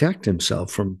to protect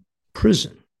himself from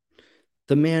prison.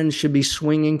 The man should be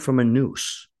swinging from a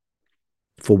noose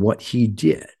for what he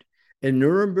did. In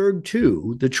Nuremberg,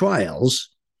 too, the trials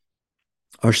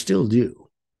are still due,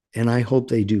 and I hope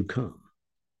they do come,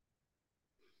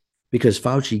 because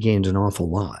Fauci gained an awful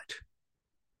lot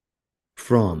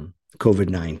from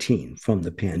COVID-19, from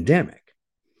the pandemic.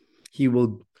 He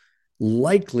will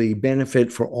likely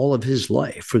benefit for all of his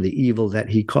life for the evil that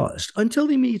he caused until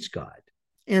he meets God.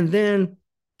 And then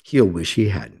he'll wish he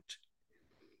hadn't.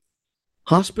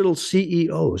 Hospital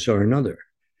CEOs are another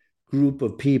group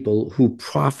of people who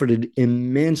profited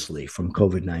immensely from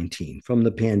COVID-19, from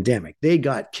the pandemic. They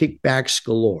got kickbacks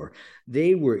galore.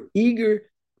 They were eager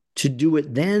to do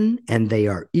it then, and they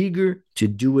are eager to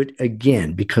do it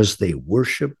again because they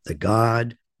worship the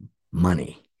god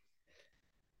money.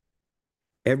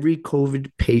 Every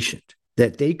COVID patient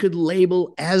that they could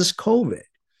label as COVID,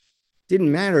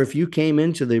 didn't matter if you came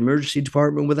into the emergency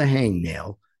department with a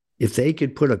hangnail, if they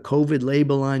could put a COVID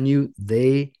label on you,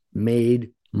 they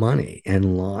made money,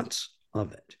 and lots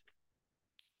of it.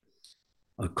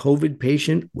 A COVID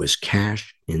patient was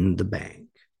cash in the bank.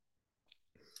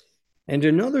 And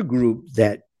another group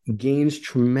that gains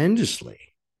tremendously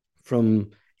from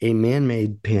a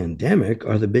man-made pandemic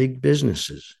are the big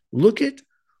businesses. Look at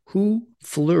who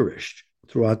flourished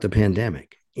throughout the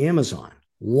pandemic. Amazon,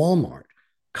 Walmart,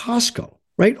 Costco,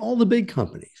 right? All the big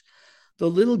companies. The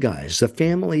little guys, the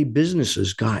family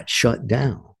businesses got shut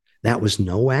down. That was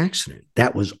no accident.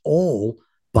 That was all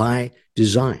by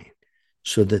design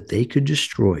so that they could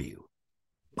destroy you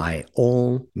by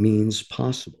all means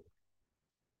possible.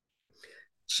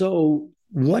 So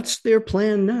what's their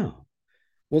plan now?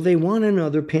 Well, they want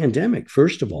another pandemic.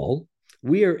 First of all,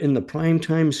 we are in the prime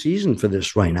time season for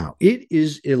this right now. It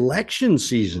is election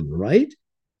season, right?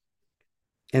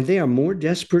 And they are more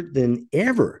desperate than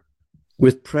ever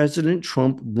with President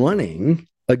Trump running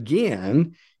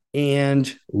again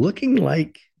and looking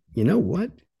like, you know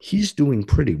what? He's doing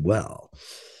pretty well.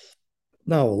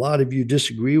 Now, a lot of you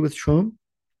disagree with Trump.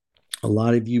 A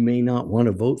lot of you may not want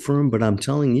to vote for him, but I'm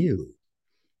telling you,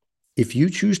 if you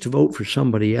choose to vote for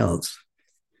somebody else,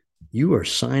 you are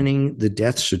signing the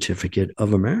death certificate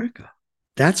of America.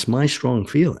 That's my strong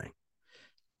feeling.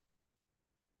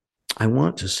 I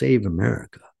want to save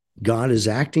America. God is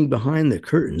acting behind the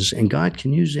curtains, and God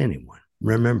can use anyone.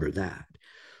 Remember that.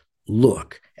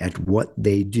 Look at what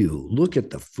they do. Look at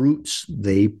the fruits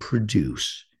they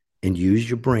produce, and use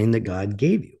your brain that God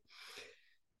gave you.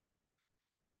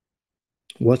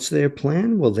 What's their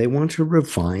plan? Well, they want to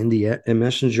refine the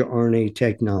messenger RNA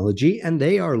technology, and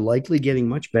they are likely getting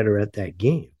much better at that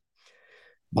game.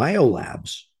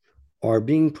 Biolabs are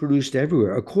being produced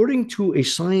everywhere. According to a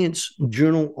Science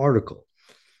Journal article,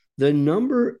 the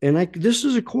number, this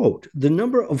is a quote, the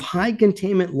number of high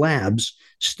containment labs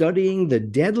studying the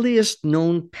deadliest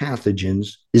known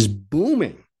pathogens is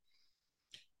booming.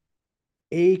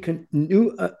 A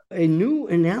new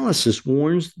analysis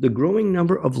warns the growing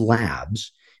number of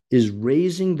labs is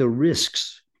raising the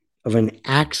risks of an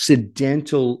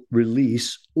accidental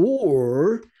release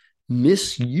or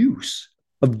misuse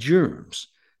of germs,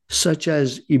 such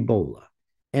as Ebola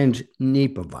and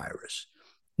Nipah virus.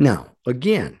 Now,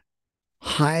 again,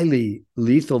 highly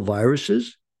lethal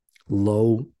viruses,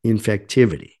 low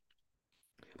infectivity,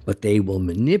 but they will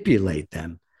manipulate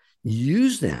them,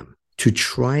 use them to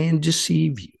try and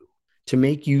deceive you, to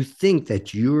make you think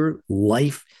that your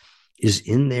life is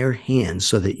in their hands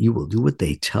so that you will do what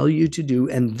they tell you to do,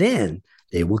 and then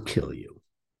they will kill you.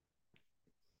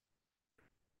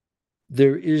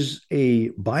 There is a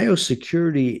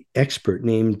biosecurity expert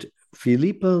named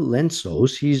Philippe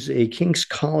Lentzos. He's a King's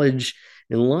College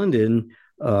in London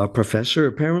professor,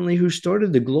 apparently, who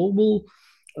started the global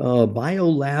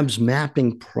biolabs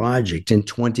mapping project in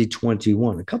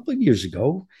 2021, a couple of years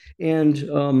ago.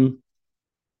 And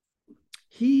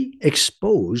he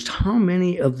exposed how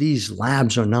many of these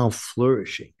labs are now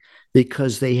flourishing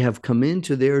because they have come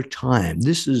into their time.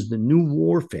 This is the new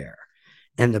warfare,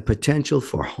 and the potential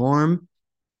for harm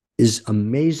is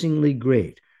amazingly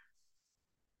great.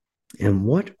 And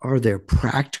what are their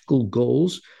practical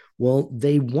goals? Well,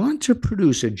 they want to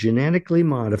produce a genetically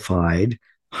modified,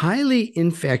 highly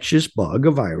infectious bug,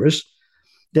 a virus,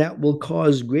 that will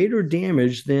cause greater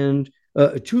damage than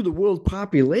to the world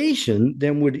population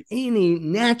than would any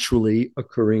naturally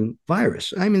occurring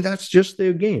virus. I mean, that's just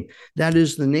their game. That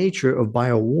is the nature of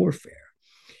biowarfare.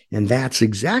 And that's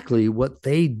exactly what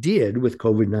they did with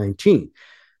COVID-19.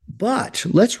 But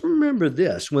let's remember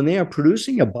this: when they are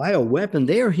producing a bioweapon,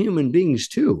 they are human beings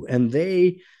too, and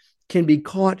they can be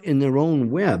caught in their own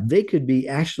web. They could be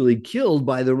actually killed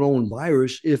by their own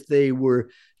virus if they were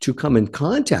to come in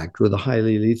contact with a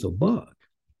highly lethal bug.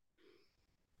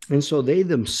 And so they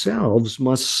themselves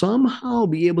must somehow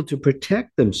be able to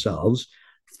protect themselves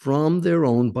from their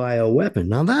own bioweapon.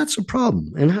 Now, that's a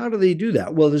problem. And how do they do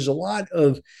that? Well, there's a lot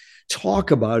of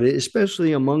talk about it,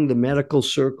 especially among the medical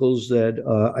circles that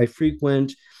I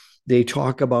frequent. They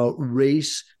talk about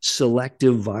race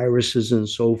selective viruses and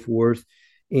so forth.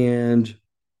 And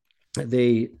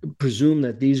they presume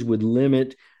that these would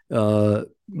limit,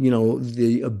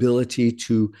 the ability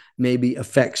to maybe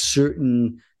affect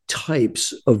certain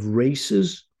types of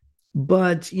races.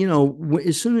 But,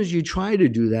 as soon as you try to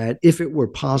do that, if it were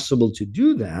possible to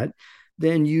do that,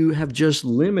 then you have just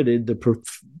limited the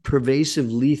pervasive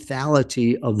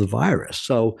lethality of the virus.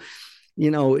 So,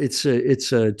 it's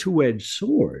a two-edged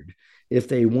sword. If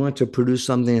they want to produce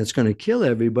something that's going to kill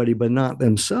everybody, but not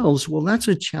themselves, well, that's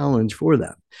a challenge for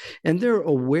them. And they're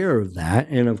aware of that.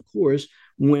 And of course,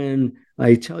 when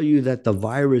I tell you that the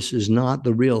virus is not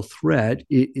the real threat,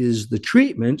 it is the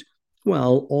treatment,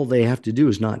 well, all they have to do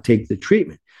is not take the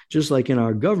treatment. Just like in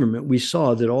our government, we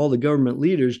saw that all the government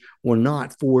leaders were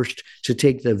not forced to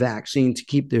take the vaccine to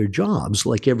keep their jobs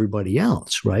like everybody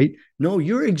else, right? No,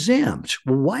 you're exempt.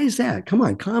 Well, why is that? Come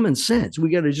on, common sense. We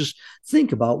got to just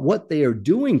think about what they are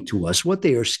doing to us, what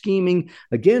they are scheming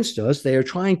against us. They are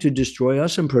trying to destroy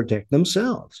us and protect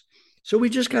themselves. So we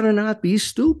just got to not be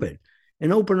stupid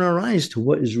and open our eyes to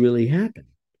what is really happening.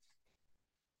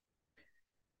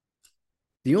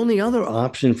 The only other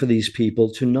option for these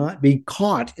people to not be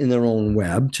caught in their own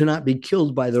web, to not be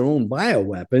killed by their own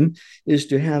bioweapon, is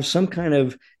to have some kind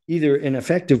of either an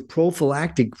effective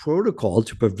prophylactic protocol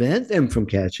to prevent them from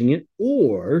catching it,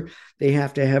 or they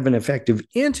have to have an effective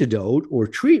antidote or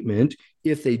treatment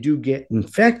if they do get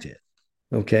infected.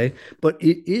 Okay, but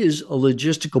it is a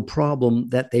logistical problem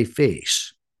that they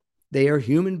face. They are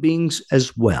human beings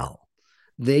as well.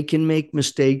 They can make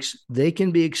mistakes, they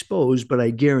can be exposed, but I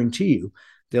guarantee you,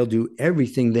 they'll do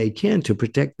everything they can to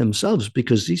protect themselves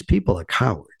because these people are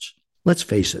cowards. Let's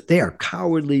face it, they are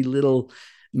cowardly little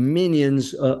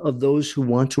minions of those who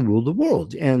want to rule the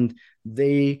world. And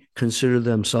they consider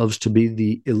themselves to be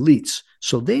the elites.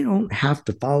 So they don't have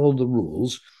to follow the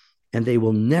rules, and they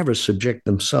will never subject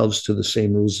themselves to the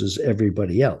same rules as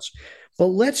everybody else. But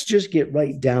let's just get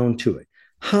right down to it.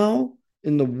 How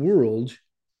in the world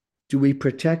do we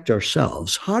protect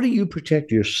ourselves? How do you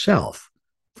protect yourself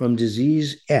from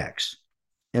disease X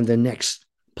and the next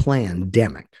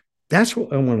pandemic? That's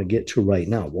what I want to get to right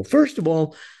now. Well, first of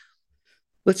all,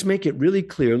 let's make it really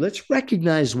clear. Let's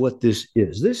recognize what this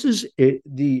is.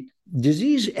 The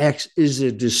disease X is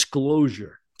a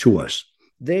disclosure to us.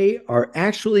 They are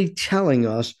actually telling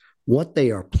us what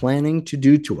they are planning to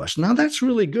do to us. Now, that's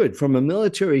really good from a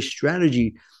military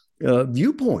strategy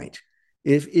viewpoint.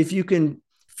 If you can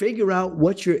figure out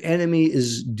what your enemy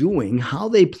is doing, how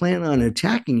they plan on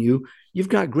attacking you, you've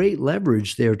got great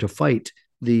leverage there to fight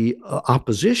the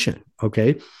opposition,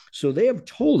 okay? So they have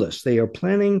told us they are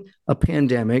planning a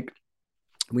pandemic.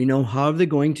 We know how they're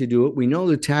going to do it. We know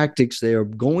the tactics they are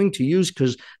going to use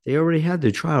because they already had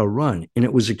the trial run, and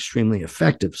it was extremely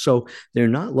effective. So they're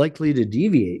not likely to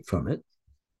deviate from it.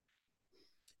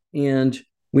 And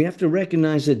we have to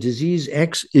recognize that disease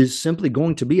X is simply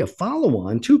going to be a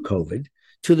follow-on to COVID,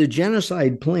 to the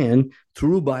genocide plan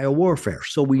through biowarfare.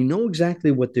 So we know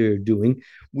exactly what they're doing.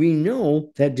 We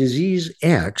know that disease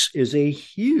X is a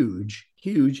huge,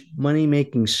 huge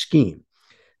money-making scheme.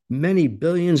 Many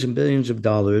billions and billions of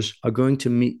dollars are going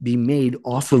to be made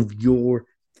off of your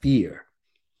fear.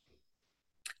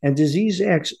 And disease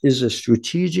X is a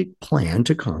strategic plan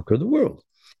to conquer the world,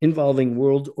 involving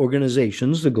world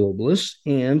organizations, the globalists,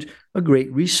 and a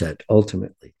great reset,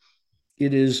 ultimately.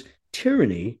 It is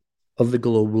tyranny of the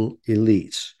global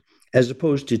elites, as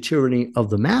opposed to tyranny of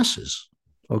the masses,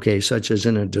 okay, such as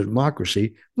in a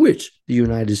democracy, which the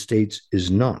United States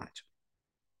is not.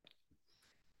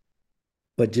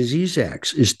 But disease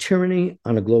X is tyranny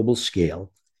on a global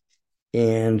scale,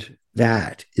 and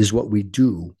that is what we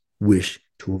do wish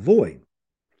to avoid.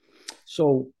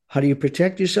 So how do you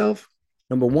protect yourself?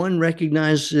 Number one,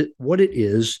 recognize what it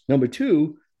is. Number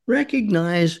two,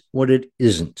 recognize what it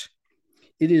isn't.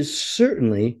 It is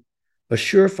certainly a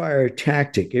surefire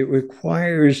tactic. It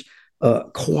requires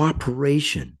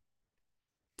cooperation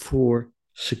for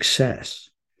success.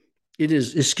 It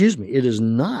is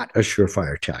not a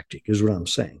surefire tactic, is what I'm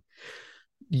saying.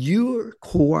 Your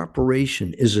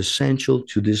cooperation is essential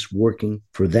to this working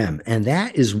for them. And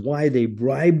that is why they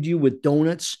bribed you with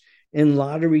donuts and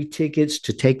lottery tickets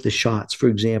to take the shots, for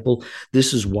example.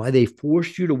 This is why they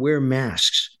forced you to wear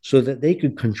masks so that they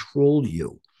could control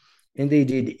you. And they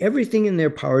did everything in their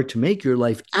power to make your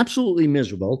life absolutely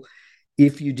miserable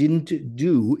if you didn't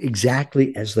do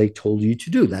exactly as they told you to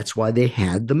do. That's why they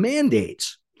had the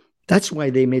mandates. That's why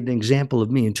they made an example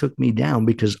of me and took me down,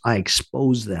 because I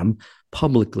exposed them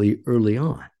publicly early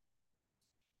on.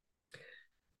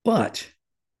 But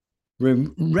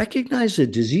recognize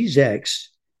that Disease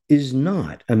X is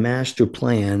not a master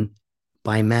plan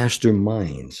by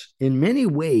masterminds. In many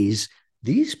ways,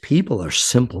 these people are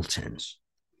simpletons.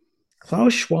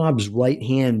 Klaus Schwab's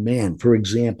right-hand man, for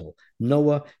example,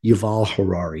 Noah Yuval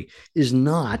Harari, is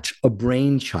not a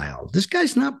brainchild. This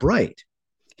guy's not bright.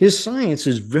 His science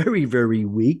is very, very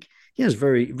weak. He has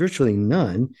virtually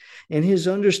none. And his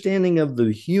understanding of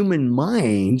the human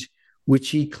mind, which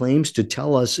he claims to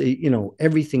tell us,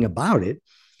 everything about it,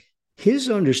 his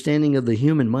understanding of the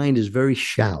human mind is very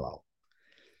shallow.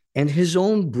 And his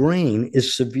own brain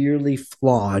is severely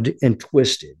flawed and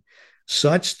twisted,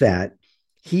 such that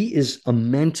he is a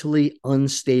mentally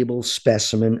unstable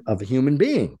specimen of a human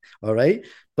being, all right?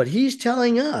 But he's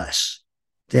telling us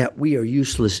that we are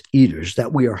useless eaters,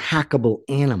 that we are hackable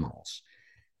animals,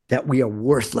 that we are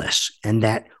worthless, and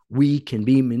that we can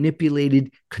be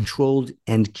manipulated, controlled,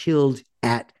 and killed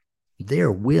at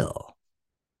their will.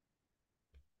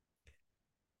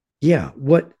 Yeah,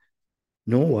 what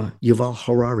Noah Yuval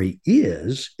Harari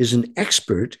is an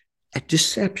expert at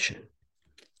deception.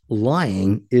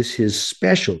 Lying is his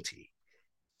specialty,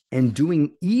 and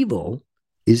doing evil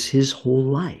is his whole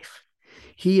life.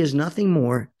 He is nothing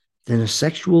more than a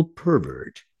sexual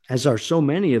pervert, as are so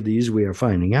many of these we are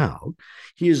finding out.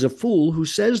 He is a fool who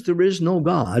says there is no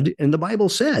God, and the Bible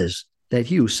says that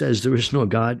he who says there is no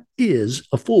God is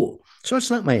a fool. So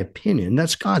it's not my opinion,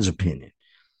 that's God's opinion.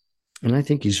 And I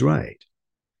think he's right.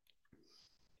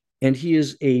 And he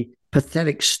is a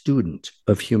pathetic student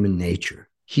of human nature.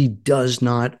 He does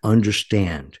not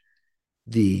understand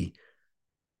the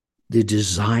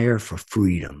desire for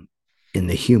freedom in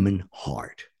the human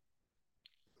heart.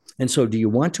 And so, do you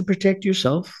want to protect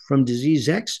yourself from Disease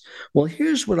X? Well,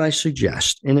 here's what I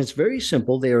suggest. And it's very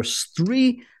simple. There are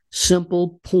 3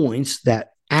 simple points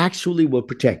that actually will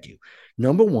protect you.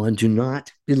 Number 1, do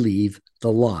not believe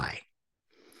the lie.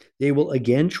 They will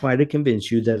again try to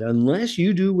convince you that unless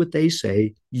you do what they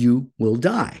say, you will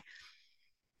die.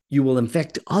 You will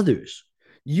infect others.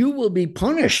 You will be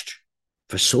punished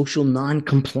for social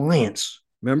non-compliance.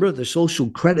 Remember the social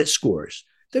credit scores?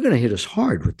 They're going to hit us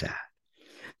hard with that.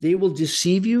 They will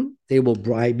deceive you. They will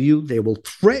bribe you. They will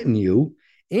threaten you.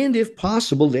 And if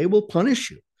possible, they will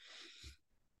punish you.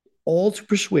 All to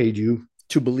persuade you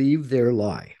to believe their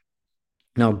lie.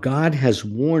 Now, God has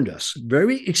warned us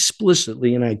very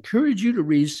explicitly, and I encourage you to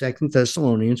read 2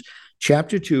 Thessalonians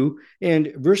chapter 2,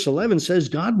 and verse 11 says,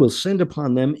 God will send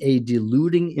upon them a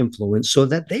deluding influence so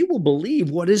that they will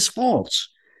believe what is false,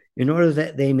 in order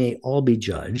that they may all be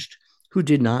judged who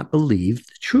did not believe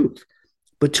the truth,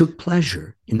 but took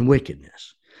pleasure in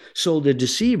wickedness. So the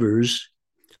deceivers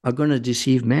are going to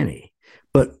deceive many,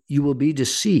 but you will be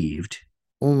deceived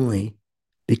only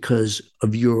because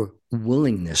of your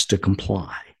willingness to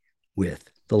comply with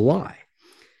the lie.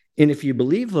 And if you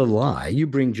believe the lie, you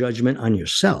bring judgment on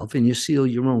yourself and you seal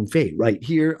your own fate right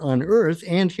here on earth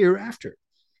and hereafter.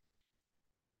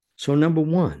 So number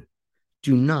 1,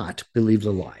 do not believe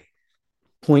the lie.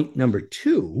 Point number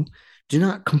 2, do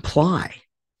not comply.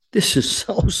 This is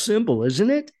so simple, isn't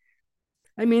it?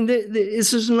 I mean,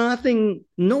 this is nothing,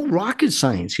 no rocket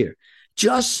science here.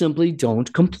 Just simply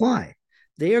don't comply.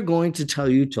 They are going to tell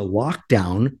you to lock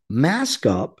down, mask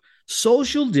up,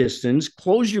 social distance,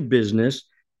 close your business,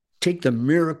 take the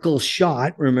miracle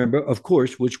shot, remember, of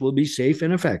course, which will be safe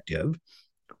and effective,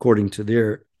 according to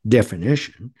their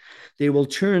definition. They will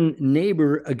turn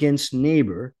neighbor against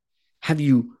neighbor, have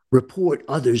you report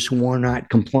others who are not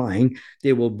complying.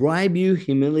 They will bribe you,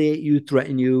 humiliate you,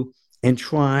 threaten you, and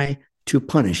try to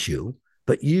punish you,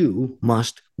 but you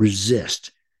must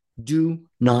resist. Do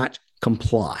not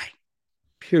comply.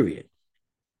 Period.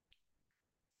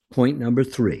 Point number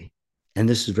 3, and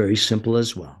this is very simple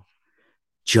as well.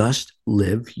 Just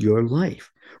live your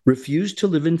life. Refuse to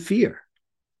live in fear.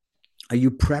 Are you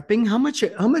prepping? How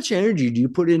much energy do you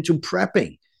put into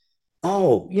prepping?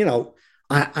 Oh,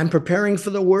 I'm preparing for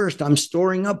the worst. I'm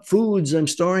storing up foods. I'm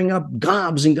storing up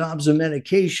gobs and gobs of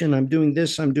medication. I'm doing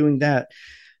this. I'm doing that.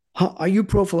 Are you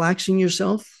prophylaxing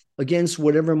yourself against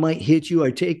whatever might hit you? Are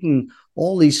you taking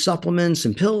all these supplements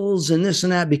and pills and this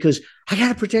and that because I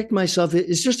got to protect myself?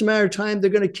 It's just a matter of time. They're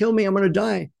going to kill me. I'm going to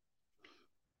die.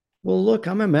 Well, look,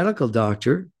 I'm a medical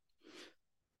doctor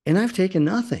and I've taken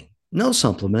nothing. No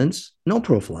supplements, no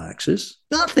prophylaxis,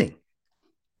 nothing.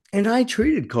 And I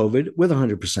treated COVID with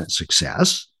 100%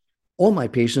 success. All my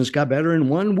patients got better in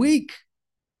 1 week.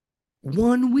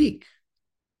 1 week.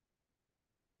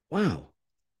 Wow.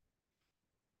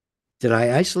 Did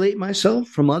I isolate myself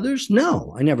from others?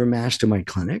 No, I never masked in my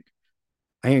clinic.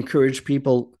 I encourage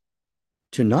people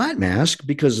to not mask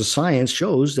because the science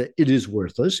shows that it is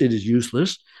worthless, it is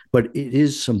useless, but it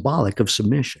is symbolic of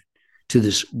submission to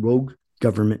this rogue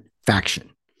government faction.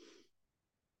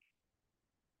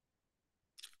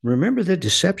 Remember that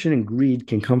deception and greed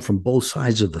can come from both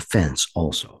sides of the fence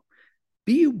also.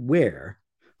 Be aware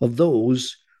of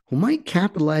those who might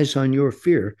capitalize on your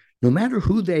fear, no matter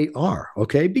who they are,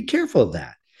 okay? Be careful of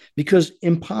that because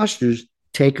imposters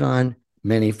take on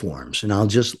many forms. And I'll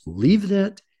just leave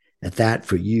it at that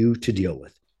for you to deal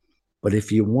with. But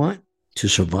if you want to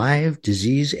survive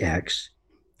disease X,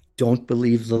 don't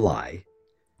believe the lie,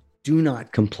 do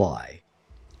not comply,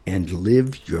 and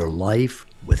live your life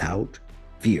without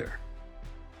fear.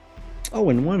 Oh,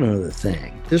 and one other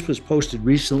thing. This was posted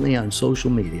recently on social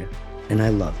media, and I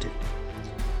loved it.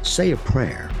 Say a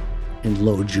prayer and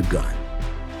load your gun.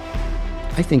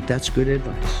 I think that's good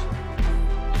advice.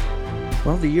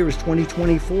 Well, the year is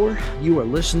 2024. You are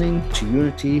listening to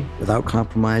Unity Without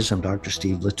Compromise. I'm Dr.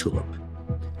 Steve LaTulippe.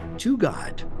 To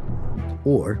God,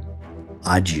 or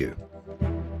adieu.